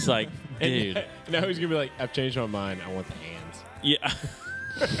 It's like, dude. Now he's gonna be like, "I've changed my mind. I want the hands." Yeah.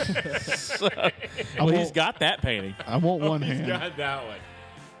 Well, he's got that painting. I want one He's hand. got that one.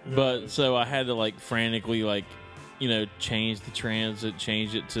 But so I had to frantically change the transit,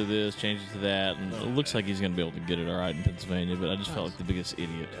 change it to this, change it to that, and it looks like he's going to be able to get it all right in Pennsylvania. But I just felt like the biggest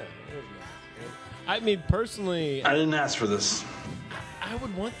idiot. I mean, personally, I didn't ask for this. I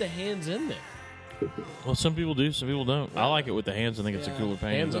would want the hands in there. Well, some people do, some people don't. I like it with the hands. I think it's a cooler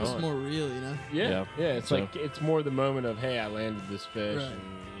paint. Hands It's on. more real, you know? Yeah. It's So- like it's more the moment of, hey, I landed this fish. Right. And,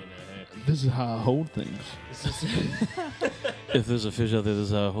 hey. This is how I hold things. If there's a fish out there, this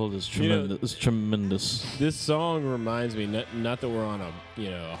hold is tremendous. It's tremendous. This song reminds me, not that we're on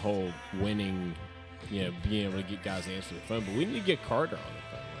a whole winning, being able to get guys to answer the phone, but we need to get Carter on the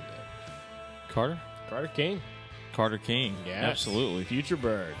phone one day. Carter? Carter King. Carter King. Yes. Absolutely. Future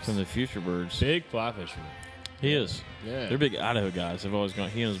Birds. From the Future Birds. Big fly fisherman. He is. Yeah. They're big Idaho guys. They've always gone.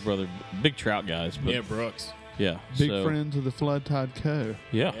 He and his brother, big trout guys. But Yeah, Brooks. Yeah. Big so- friends of the Flood Tide Co.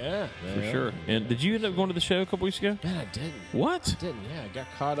 Yeah. Yeah. For sure. And did you end up going to the show a couple weeks ago? Man, I didn't. What? I didn't. Yeah, I got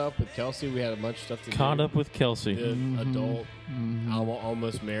caught up with Kelsey. We had a bunch of stuff to do. Caught up with Kelsey. Did adult,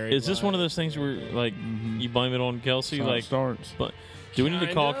 almost married. Is this one of those things where, like, you blame it on Kelsey? That's how it Like, starts. But do we need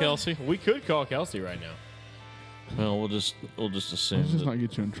to call Kinda. Kelsey? We could call Kelsey right now. Well, we'll just assume. Let's just that- not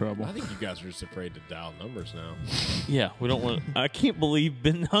get you in trouble. I think you guys are just afraid to dial numbers now. Yeah, we don't want. I can't believe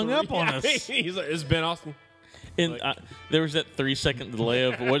Ben hung up on us. He's like, "It's Ben Austin." And there was that 3-second delay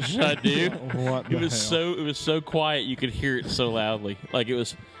of what should I do? What the hell? It was so quiet you could hear it so loudly. Like it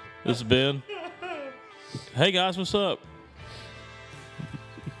was. This is Ben. Hey guys, what's up?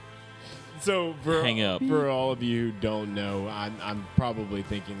 So Hang up. for all of you who don't know, I'm probably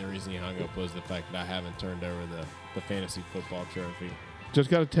thinking the reason he hung up was the fact that I haven't turned over the fantasy football trophy. Just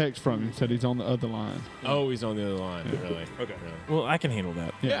got a text from him. Said he's on the other line. Oh, he's on the other line. Really? Okay. Well, I can handle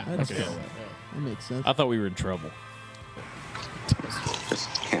that. Yeah, That's okay. cool. That makes sense. I thought we were in trouble. Just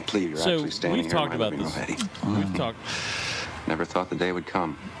can't believe you're So actually standing we've here talked in my about living this. room, Eddie. We've talked. Never thought the day would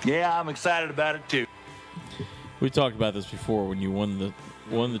come. Yeah, I'm excited about it too. We talked about this before when you won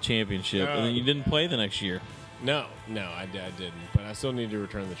the championship and then you didn't play the next year. No, I didn't. But I still need to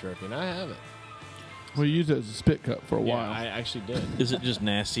return the trophy, and I haven't. We used it as a spit cup for a Yeah, while. I actually did. Is it just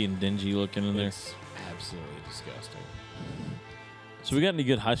nasty and dingy looking in there? It's absolutely disgusting. So we got any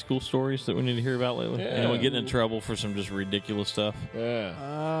good high school stories that we need to hear about lately? Yeah. Anyone getting in trouble for some just ridiculous stuff?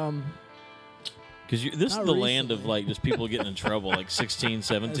 Yeah. Because this is Not the land of recently. like just people getting in trouble, like 16,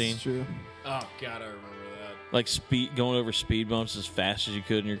 17. That's true. Oh God, I remember that. Like going over speed bumps as fast as you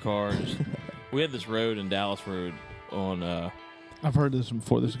could in your car. We had this road in Dallas Road on. I've heard this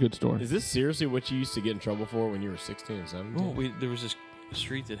before. This is a good story. Is this seriously what you used to get in trouble for when you were 16 and 17? Well, there was this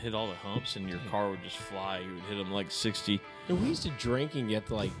street that hit all the humps, and your car would just fly. You would hit them like 60. And we used to drink and get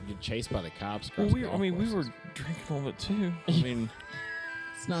to get chased by the cops. Well, across we golf were courses. drinking a little bit too. I mean,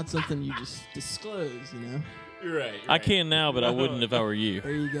 It's not something you just disclose, you know? You're right. I can now, but I wouldn't if I were you.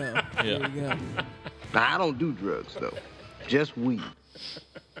 There you go. Yeah. There you go. Now, I don't do drugs, though. Just weed.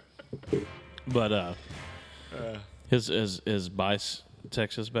 But his Bice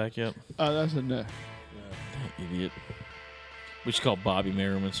Texas back yet? That's a no. Idiot. We should call Bobby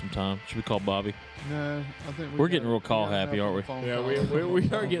Merriman sometime. Should we call Bobby? No, I think We're getting real call happy, aren't we? Yeah, we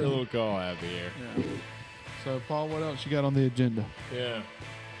are getting a little call happy here. Yeah. So, Paul, what else you got on the agenda? Yeah.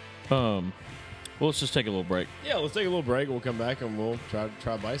 Well, let's just take a little break. Yeah, let's take a little break. We'll come back and we'll try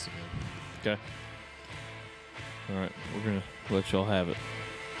bicycling. Okay. All right, we're gonna let y'all have it.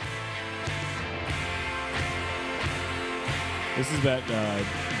 This is that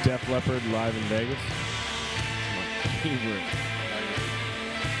Def Leppard live in Vegas. My favorite.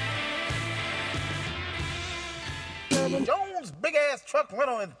 Jones big ass truck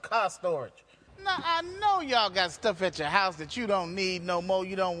rental and car storage. Now I know y'all got stuff at your house that you don't need no more,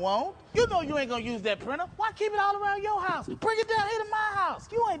 you don't want. You know you ain't gonna use that printer. Why keep it all around your house? Bring it down here to my house.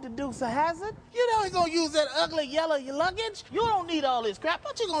 You ain't the Dukes of Hazzard. You know you gonna use that ugly yellow luggage. You don't need all this crap.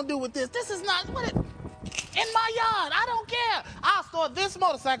 What you gonna do with this? This is not what it. In my yard, I don't care. I'll store this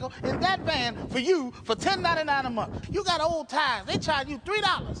motorcycle in that van for you for $10.99 a month. You got old tires. They charge you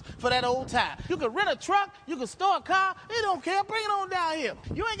 $3 for that old tire. You can rent a truck. You can store a car. They don't care. Bring it on down here.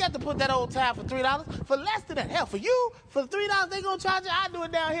 You ain't got to put that old tire for $3. For less than that. Hell, for you, for $3 they gonna charge you. I do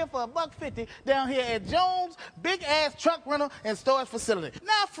it down here for $1.50 down here at Jones big ass truck rental and storage facility.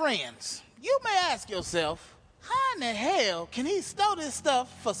 Now, friends, you may ask yourself, how in the hell can he store this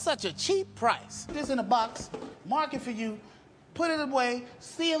stuff for such a cheap price? This in a box, mark it for you, put it away,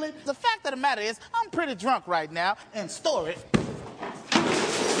 seal it. The fact of the matter is, I'm pretty drunk right now and store it.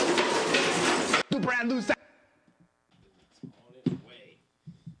 The brand new sound.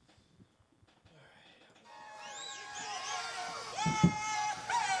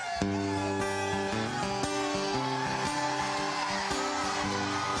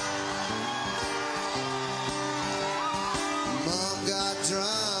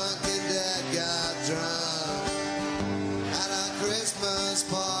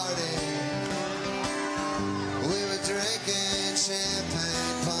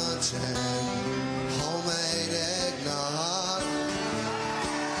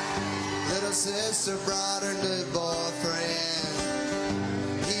 sister brought her new boyfriend.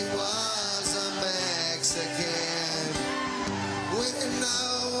 He was a Mexican. We didn't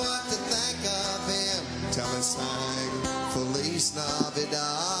know what to think of him till he sang Feliz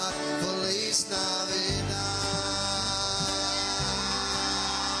Navidad, Feliz Navidad.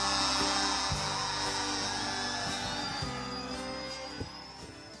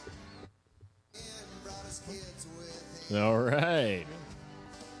 All right.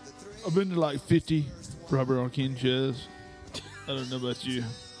 I've been to like 50 Robert Arkin shows. I don't know about you.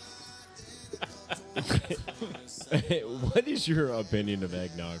 What is your opinion of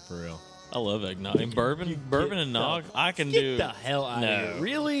eggnog for real? I love eggnog. And bourbon and nog, I can do. Get the hell out of here.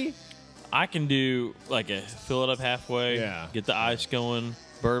 Really? I can do like a fill it up halfway. Yeah. Get the ice going.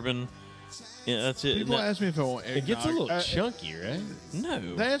 Bourbon. Yeah, that's it. People ask me if I want eggnog. It gets a little chunky, right?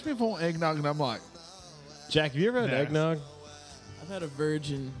 No. They ask me if I want eggnog, and I'm like, Jack, have you ever had eggnog? I've had a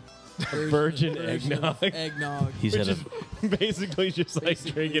virgin Virgin version of eggnog. eggnog. He's Which had is basically just like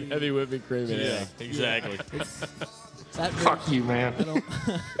drinking heavy whipping cream and egg. exactly. That Fuck version, you, man.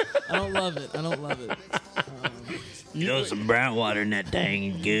 I don't love it. I don't love it. You know some brown water in that thing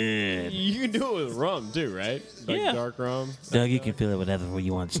is good. You can do it with rum too, right? Like Yeah. dark rum. Doug, you can feel it whatever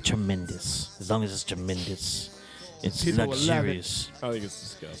you want. It's tremendous. As long as it's tremendous. It's People will love luxurious. I think it's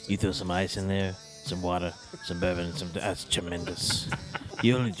disgusting. You throw some ice in there, some water, some bourbon, and some. That's tremendous.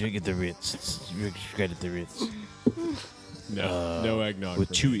 You only drink at the Ritz. It's great at the Ritz. No eggnog. With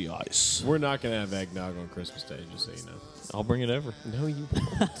for me. chewy ice. We're not going to have eggnog on Christmas Day, just so you know. I'll bring it over. No, you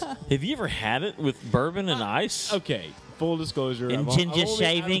won't. Have you ever had it with bourbon and ice? Okay, full disclosure. And ginger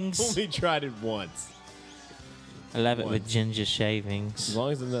shavings? I've only tried it once. I love it Once. with ginger As shavings.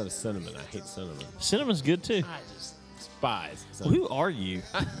 long as it's not a cinnamon. I hate cinnamon. Cinnamon's good too. I just despise Well, who are you?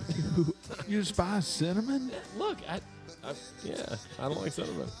 you despise cinnamon? Look, I don't like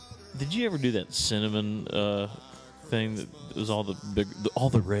cinnamon. Did you ever do that cinnamon thing that was all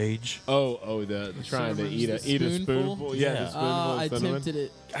the rage? The trying to eat a spoonful. Yeah, the spoonful of I cinnamon. attempted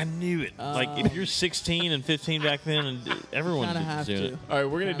it. I knew it. Like if you're 16 and 15 back then, and everyone Kinda was have doing to. it. All right,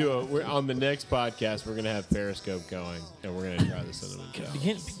 we're gonna we're on the next podcast. We're gonna have Periscope going, and we're gonna try the cinnamon.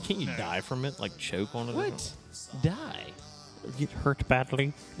 Can't you die from it? Like choke on it? What? Die? Or get hurt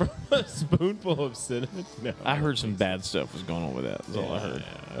badly? A spoonful of cinnamon? No. I heard some bad stuff was going on with that. That's all I heard.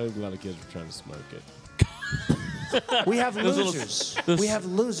 Yeah, I think a lot of kids were trying to smoke it. We have Those little- losers. those- We have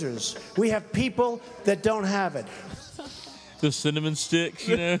losers. We have people that don't have it. The cinnamon sticks,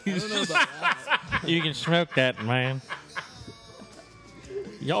 you know. You can smoke that, man.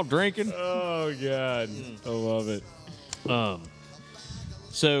 Y'all drinking? Oh God, I love it.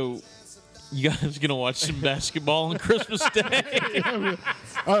 So you guys gonna watch some basketball on Christmas Day?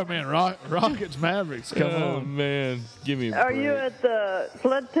 Oh man, Rockets Mavericks, come Oh on. man, give me a Are break. you at the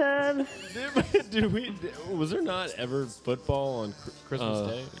Flintons? Was there not ever football on Christmas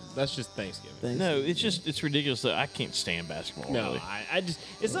Day? That's just Thanksgiving. No, it's ridiculous that I can't stand basketball. No, really. I just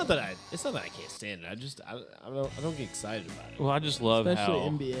it's not that I can't stand it. I don't get excited about it. Well, I just love Especially how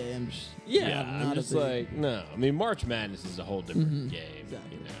NBA. I'm just I'm just like no. I mean, March Madness is a whole different game.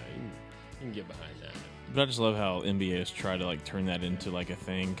 Exactly. You know, you can get behind that. But I just love how NBA has tried to like turn that into like a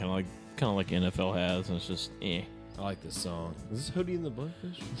thing, kind of like NFL has, and it's just eh. I like this song. Is this Hootie and the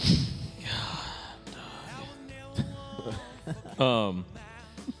Blowfish?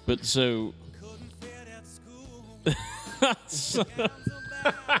 But so,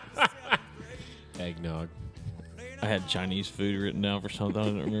 Eggnog. I had Chinese food written down for something. I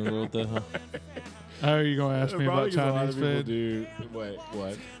don't remember what the hell. How are you going to ask me about Chinese food? Wait,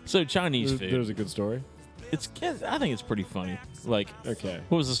 what? So Chinese food. There's a good story. I think it's pretty funny. Like, okay,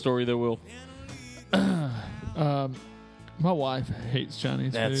 what was the story though, Will? My wife hates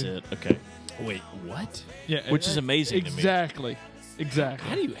Chinese That's food. it. Okay. Wait, what? Yeah, Which is amazing Exactly.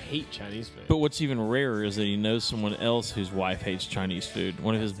 How do you hate Chinese food? But what's even rarer is that he knows someone else whose wife hates Chinese food.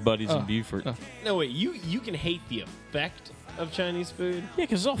 One of his buddies in Beaufort. No, wait. You can hate the effect of Chinese food. Yeah,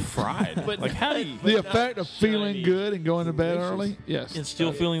 because it's all fried. But like, how do you? The effect of feeling Chinese good and going to bed delicious. early? Yes. And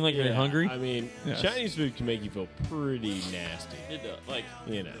still feeling like you're hungry. I mean, Yes. Chinese food can make you feel pretty nasty. It does. Like,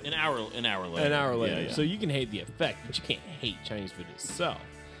 You know, an hour later. an hour later. Yeah, yeah. So you can hate the effect, but you can't hate Chinese food itself.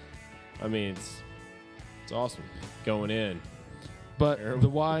 I mean, it's awesome going in. But the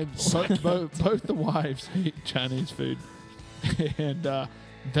wives, both the wives hate Chinese food, and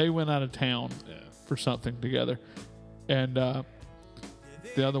they went out of town for something together. And the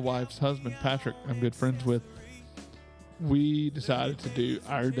other wife's husband, Patrick, I'm good friends with. We decided to do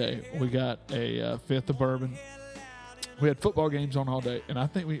our day. We got a fifth of bourbon, We had football games on all day, and I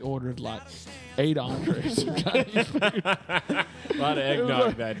think we ordered like 8 entrees of Chinese food. A lot of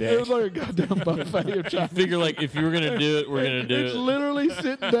eggnog that day. It was like a goddamn buffet of Chinese. Figure like if you were gonna do it, we're gonna do It's it. literally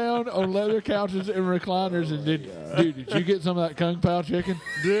sitting down on leather couches and recliners. And did you get some of that Kung Pao chicken?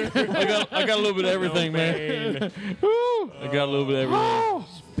 I got a little bit of everything, man. I got a little bit of everything.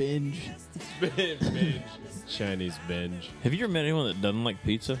 Binge. Binge. Chinese binge. Have you ever met anyone that doesn't like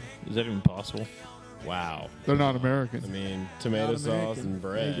pizza? Is that even possible? Wow. They're not American. I mean, tomato Not sauce American. and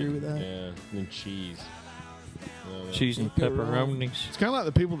bread. I agree with that. Yeah, and cheese. Cheese and Can't go wrong. pepperonis. It's kind of like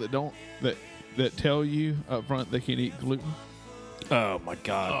the people that don't that tell you up front they can't eat gluten. Oh my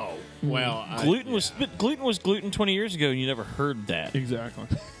God! Oh well, gluten was gluten 20 years ago, and you never heard that. Exactly.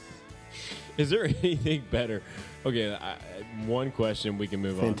 Is there anything better? Okay, one question we can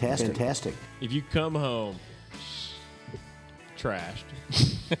move on. Fantastic. If you come home trashed,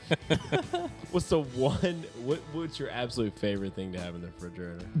 what's the one? What's your absolute favorite thing to have in the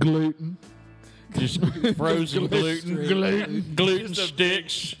refrigerator? Gluten. Just frozen gluten Just a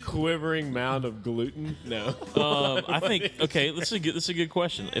sticks. Quivering mound of gluten? No. I think this is a good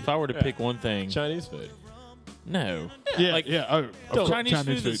question. If I were to pick one thing, Chinese food. No. Yeah, Like, yeah. Oh, Chinese, Chinese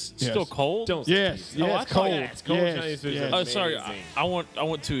food food. is Yes. still cold. Don't. Yes, Oh, I yes, thought cold. it's cold Yes, Chinese food. yes. Oh, sorry. Amazing. I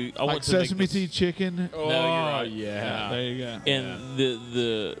want to Like make sesame this- tea chicken. Oh, you're right. yeah. There you go. And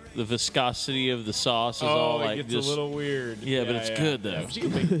the viscosity of the sauce is all it like gets just. a little weird. Yeah, but it's good, though. Yeah, but you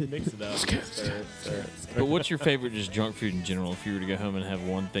can mix it up. Stir it. But what's your favorite just junk food in general? If you were to go home and have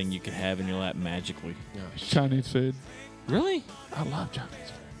one thing you could have in your lap magically. Chinese food. Really? I love Chinese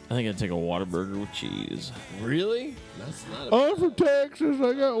food. I think I'd take a Whataburger with cheese. Really? That's not. I'm from Texas.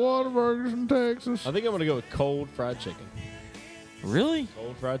 I got Whataburgers from Texas. I think I'm gonna go with cold fried chicken. Really?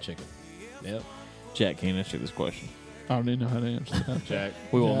 Cold fried chicken. Yep. Jack can't answer this question. I don't even know how to answer that. Jack.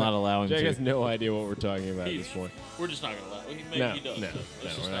 We will not allow him Jack to. has no idea what we're talking about at this point. We're just not going to allow him. Maybe No, he does. no, Let's we're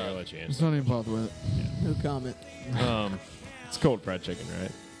just not gonna let you Let's answer. not even bother with it. No comment. It's cold fried chicken,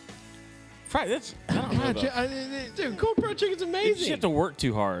 right? Fried, that's. I don't know. about- Dude, cold fried chicken's You amazing. just have to work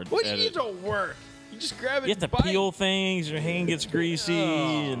too hard. What at you it. need to work? You just grab it. You have to and bite. peel things. Your hand gets greasy,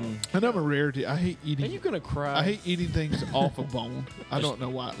 and And I'm a rarity. I hate Are eating. you gonna cry? I hate eating things off a bone. I don't know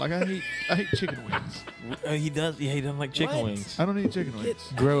why. Like I hate chicken wings. he does. Yeah, he doesn't like chicken What? wings. I don't eat chicken wings.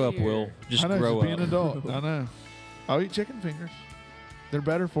 Grow up, Will. Just I know. grow Just be up. an adult. I know. I'll eat chicken fingers. They're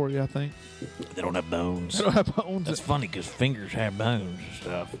better for you, I think. They don't have bones. They don't have bones. That's funny because fingers have bones and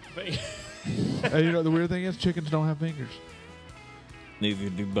stuff. And you know the weird thing is chickens don't have fingers. Neither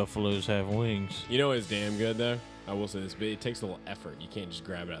do buffaloes have wings. You know what's damn good though? I will say this, but it takes a little effort. You can't just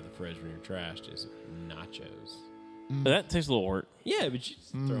grab it out of the fridge when you're trashed. Is nachos. But that takes a little work. Yeah, but you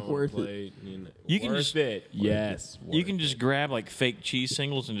just throw them on a Worth it. plate. You can worth just- it. Yes. You worth can just grab like fake cheese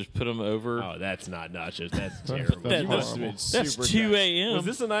singles and just put them over. Oh, that's not nachos. That's terrible. That's You must have been horrible. That's super 2 trashed. a.m.. Was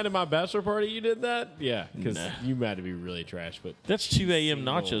this the night of my bachelor party you did that? Yeah, because Nah. you had to be really trash. But That's 2 a.m.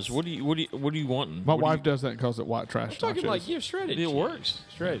 Singles. nachos. What do you wanting? My What do wife you- does that and calls it white trash. I'm talking nachos. like you have shredded. It cheese. works.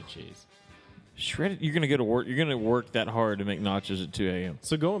 Shredded cheese. Shredded. You're gonna go to work. You're gonna work that hard to make nachos at 2 a.m.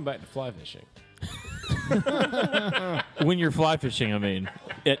 So going back to fly fishing. When you're fly fishing, I mean,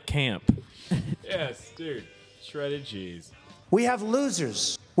 at camp. Yes, dude. Shredded cheese. We have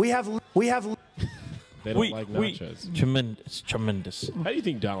losers. We have. They don't like nachos. Tremendous. How do you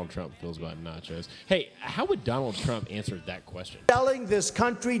think Donald Trump feels about nachos? Hey, how would Donald Trump answer that question? Selling this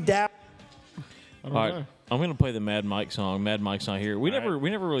country down. All right, I'm gonna play the Mad Mike song. Mad Mike's not here. We never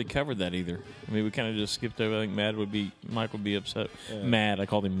really covered that either. I mean, we kind of just skipped over. I think Mike would be upset. Yeah. Mad. I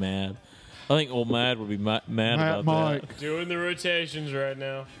called him Mad. I think old Mad would be mad about Mike. that. Doing the rotations right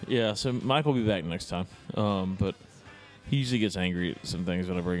now. Yeah, so Mike will be back next time. But he usually gets angry at some things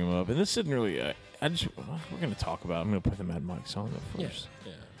when I bring him up. And this isn't really. We're gonna talk about. I'm gonna play the Mad Mike song though first.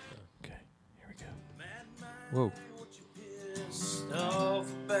 Yeah. Okay, here we go. Whoa. Off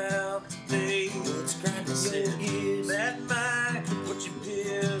about today, it's kind of sad. Mad Mike, what you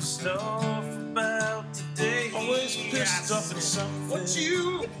pissed off about today? Always pissed off at something. What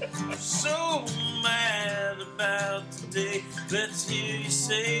you so mad about today? Let's hear you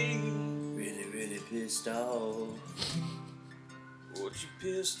say, really, really pissed off. What you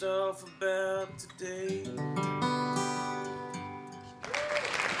pissed off about today?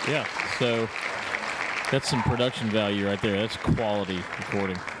 Yeah, so that's some production value right there. That's quality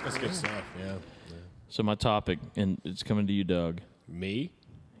recording. That's good stuff. Yeah. So my topic, and it's coming to you, Doug. Me?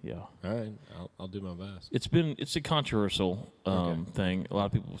 Yeah. All right. I'll do my best. It's a controversial thing. A lot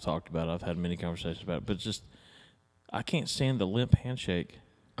of people have talked about it. I've had many conversations about it, but it's just I can't stand the limp handshake.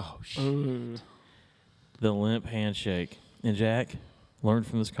 Oh shit. The limp handshake. And Jack, learn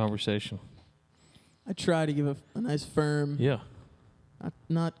from this conversation. I try to give a nice firm. Yeah.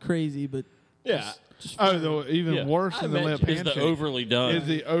 Not crazy, but Yeah. Just even worse than the limp is handshake the overly done. Is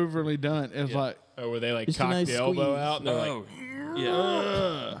the overly done? It's like where they like Just a cock nice the elbow squeeze. out and they're Oh,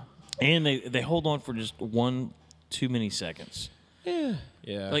 like, yeah. And they hold on for just one too many seconds. yeah.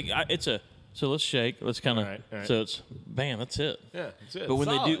 Like so let's shake. Let's kind of All right. so it's bam. That's it. Yeah, that's it. But when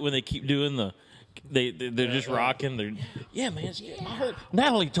Solid. they keep doing they're just rocking. They're man. I heard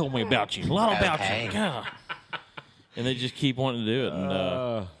Natalie told me about you. A lot about you. God. And they just keep wanting to do it.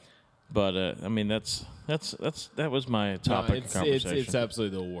 And but I mean that was my topic of conversation. It's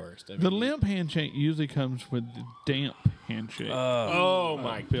absolutely the worst. I mean, the limp handshake usually comes with the damp handshake. oh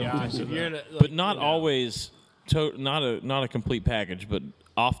my gosh! If you're in a, but not always. Not a complete package, but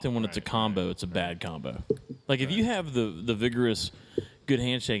often when it's a combo, it's a bad combo. Like if you have the vigorous, good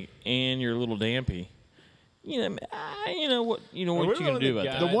handshake and you're a little dampy, you know what you're gonna do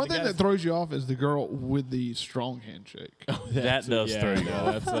about The that. one thing that throws you off is the girl with the strong handshake. That does throw you yeah,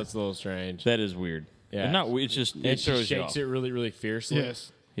 off. that's a little strange. That is weird. Yeah. And not it's just And it she throws you shakes off. it really, really fiercely.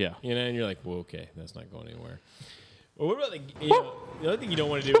 Yes. Yeah. You know, and you're like, well, okay, that's not going anywhere. Well, what about the other thing you don't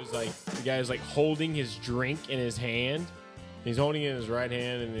want to do is like the guy's like holding his drink in his hand. He's holding it in his right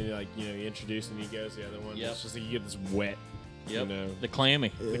hand, and then you introduce and he goes the other one. Yep. It's just like you get this wet. Yep. You know, The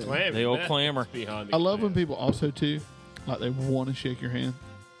clammy. the clam. The old That's clamor. beyond I love when people also too, like they want to shake your hand,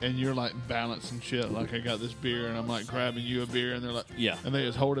 and you're like balancing shit. Like I got this beer, and I'm like grabbing you a beer, and they're like, Yeah. and they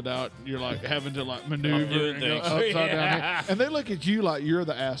just hold it out. You're like having to like maneuver doing and go things. upside down, Yeah. here. And they look at you like you're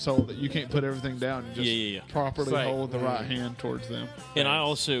the asshole that you can't put everything down and just Yeah. properly It's like, hold the right hand towards them. And I'm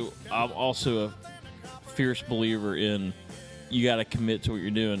also a fierce believer in you got to commit to what you're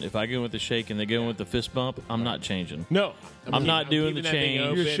doing. If I go with the shake and they go with the fist bump, I'm not changing. No, I'm not doing the keeping that thing change.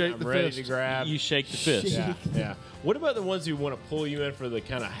 open, You shake I'm the ready fist. to grab. You shake the fist. Yeah. What about the ones who want to pull you in for the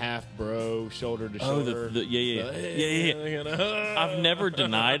kind of half bro, shoulder to Oh, shoulder? yeah. I've never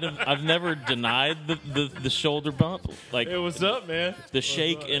denied them. I've never denied the shoulder bump, like Hey, what's up, man? the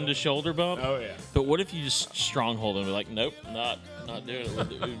shake into shoulder bump. Oh yeah. But what if you just stronghold them? Like, nope, not doing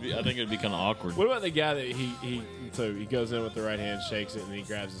it. I think it would be kind of awkward. What about the guy that he goes in with the right hand, shakes it, and then he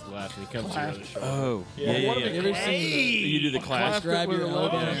grabs his left, and he comes to your other shoulder. Oh, Yeah. yeah. You ever seen You do the clasp. grab your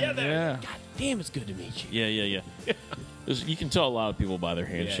elbow? Yeah. Damn, it's good to meet you. Yeah. You can tell a lot of people by their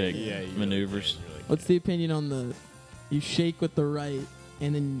handshake you really maneuvers. can, What's the opinion on you shake with the right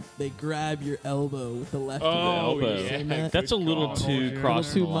and then they grab your elbow with the left? Oh, elbow. yeah. Seen that? That's a little too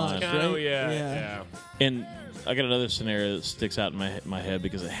crossing too the much. line. Oh Right? yeah, Yeah. yeah. And I got another scenario that sticks out in my head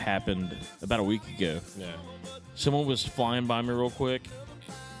because it happened about a week ago. Yeah. Someone was flying by me real quick,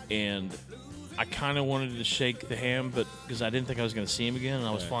 and I kind of wanted to shake the hand, but because I didn't think I was going to see him again, and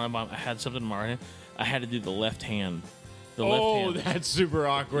I was flying by, I had something in my right hand. I had to do the left hand. The left hand. That's super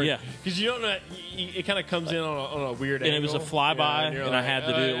awkward. Yeah. because you don't know. It kind of comes in on a weird And angle. it was a flyby, you're and I like, had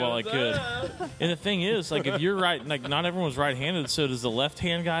to do it while I could. And the thing is, like, if you're right, like, not everyone's right-handed, so does the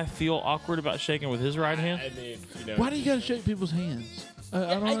left-hand guy feel awkward about shaking with his right hand? I mean, Why do you got to shake people's hands?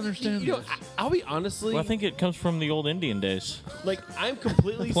 I don't understand You know, this. I'll be honestly. Well, I think it comes from the old Indian days. Like, I'm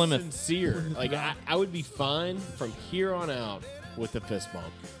completely Plymouth. sincere. Like, I would be fine from here on out with the fist bump.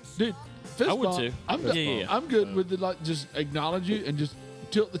 Dude, fist I would bump, too. I'm, Yeah. I'm good with the, like, just acknowledge you and just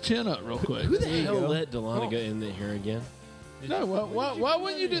tilt the chin up real quick. Who the hell let Delana get in here again? No, why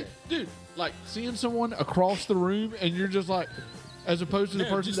wouldn't you do, dude? Like seeing someone across the room and you're just like, as opposed to the No,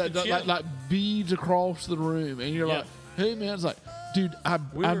 person just that the does, chin. like beads across the room, and you're Yeah. like, hey man, it's like, dude,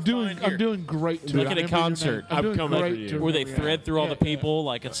 We were I'm doing fine here. great to Like it. at I a remember your concert. name. I'm I'm doing coming great for you. to Where they it. thread through all the people,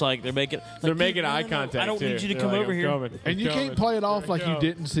 like it's like they're making They're like, making dude, eye no, contact. I don't too. need you to They're come like, over I'm here. coming. And you I'm can't coming. play it off I'm like you coming.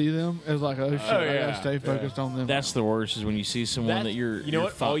 didn't see them. It's like, oh shit, I yeah. gotta stay focused on them. That's the worst is when you see someone That's- that you're. You know you're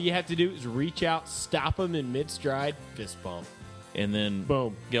what? fi- All you have to do is reach out, stop them in mid stride, fist bump. and then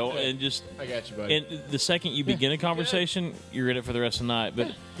Boom. go and just. I got you, buddy. And the second you begin a conversation, you're in it for the rest of the night.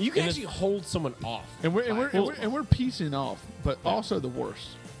 But You can and actually hold someone off. And we're piecing off, but also the worst.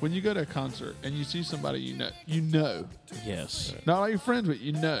 When you go to a concert and you see somebody you know, yes, not like your friends, but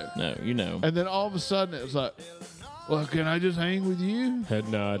you know, no, you know, and then all of a sudden it's like, well, can I just hang with you? Head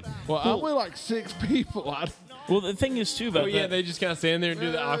nod. Well, I'm with like 6 people. well, the thing is too about Oh yeah, that. they just kind of stand there and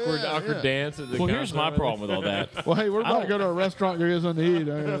do the awkward yeah. dance. At the Well, here's my concert. problem with all that. Well, hey, we're about to don't- go to a restaurant. Go get something to eat.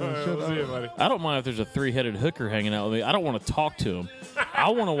 We'll see you, buddy. I don't mind if there's a 3-headed hooker hanging out with me. I don't want to talk to him. I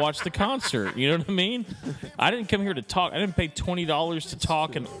want to watch the concert. You know what I mean? I didn't come here to talk. I didn't pay $20 to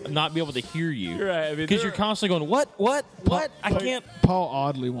talk and not be able to hear you. You're right. I mean, Because you're constantly going, what? I can't. Paul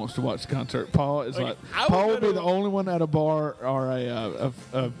oddly wants to watch the concert. Paul is like I would Paul go would be to- the only one at a bar or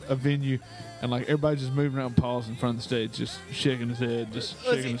a venue, and like everybody's just moving around. Paul's Paul's in front of the stage, just shaking his head, just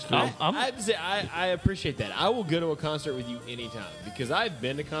shaking his feet. I have to say, I appreciate that. I will go to a concert with you anytime because I've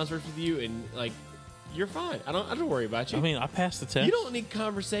been to concerts with you and like you're fine. I don't worry about you. I mean, I passed the test. You don't need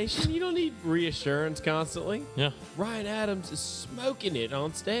conversation. You don't need reassurance constantly. Yeah. Ryan Adams is smoking it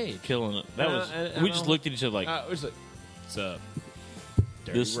on stage, killing it. That was. We just looked at each other like, "What's up,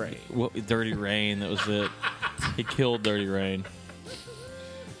 Dirty Rain?" Dirty Rain. That was it. He killed Dirty Rain.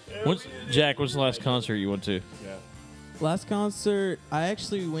 Jack, what's the last concert you went to? Yeah. Last concert, I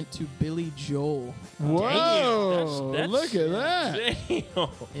actually went to Billy Joel. Whoa! That's Look at that. Damn.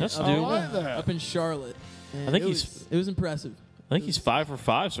 That's I like that. Up in Charlotte. And I think it was impressive. I think he's 5 for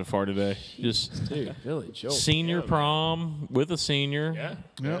 5 so far today. Just Dude, Billy Joel. senior prom with a senior. Yeah.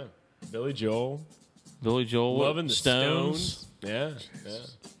 Yep. Billy Joel. Loving the Stones. Yeah.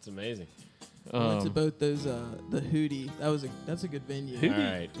 It's amazing. I went to both those. The Hootie. That's a good venue. All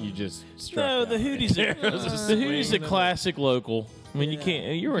right, you just struck No, the out right Hootie's there. the Hootie's a classic local. I mean, you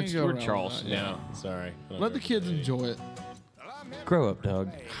can't. You're in Can't go we're wrong with Charleston. that, No, sorry. Let the kids enjoy it. Grow up,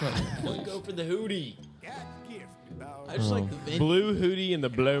 dog. Go for the Hootie. I just like the venue. Blue Hootie and the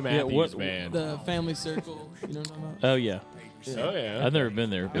Blow Matthews band. The Family Circle. You know what I'm talking about? Oh yeah. Oh yeah. I've never been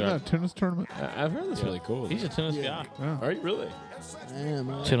there. Isn't that a tennis tournament? I've heard that's really cool. He's a tennis guy. Are you really? I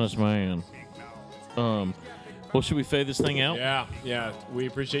am. Tennis man. Well, should we fade this thing out? Yeah. We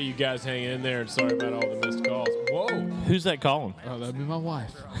appreciate you guys hanging in there, and sorry about all the missed calls. Whoa. Who's that calling? Oh, that'd be my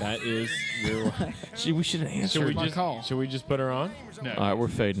wife. That is your wife. See, we should have answered. Should we just put her on? No. All right, we're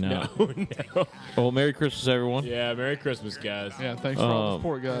fading out. No. Well, Merry Christmas, everyone. Yeah, Merry Christmas, guys. Yeah, thanks for all the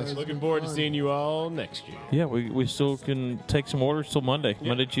support, guys. Looking forward to seeing you all next year. Yeah, we still can take some orders till Monday,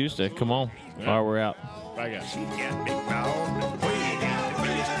 Tuesday. Come on. Yeah. All right, we're out. Bye, guys. She got big balls. We got the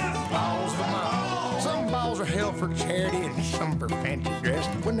biggest balls of them all. Some balls are held for charity and some for fancy dress.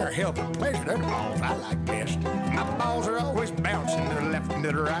 When they're held for pleasure, they're the balls I like best. My balls are always bouncing to the left and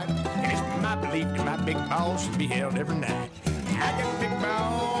to the right. And it's my belief that my big balls should be held every night. I got big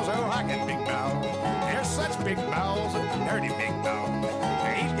balls, oh, I got big balls. They're such big balls, dirty big balls.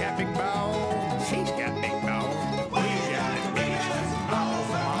 He's got big balls, she's got big balls. We got the biggest balls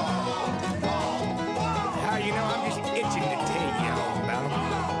of all. How you know I'm just itching to tell you all about them.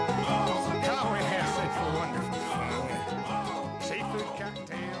 How we have such wonderful fun. Seafood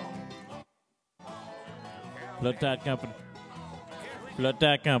cocktail. Flood Tide Company. Flood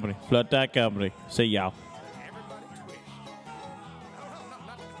Tide Company. Flood Tide Company. See y'all.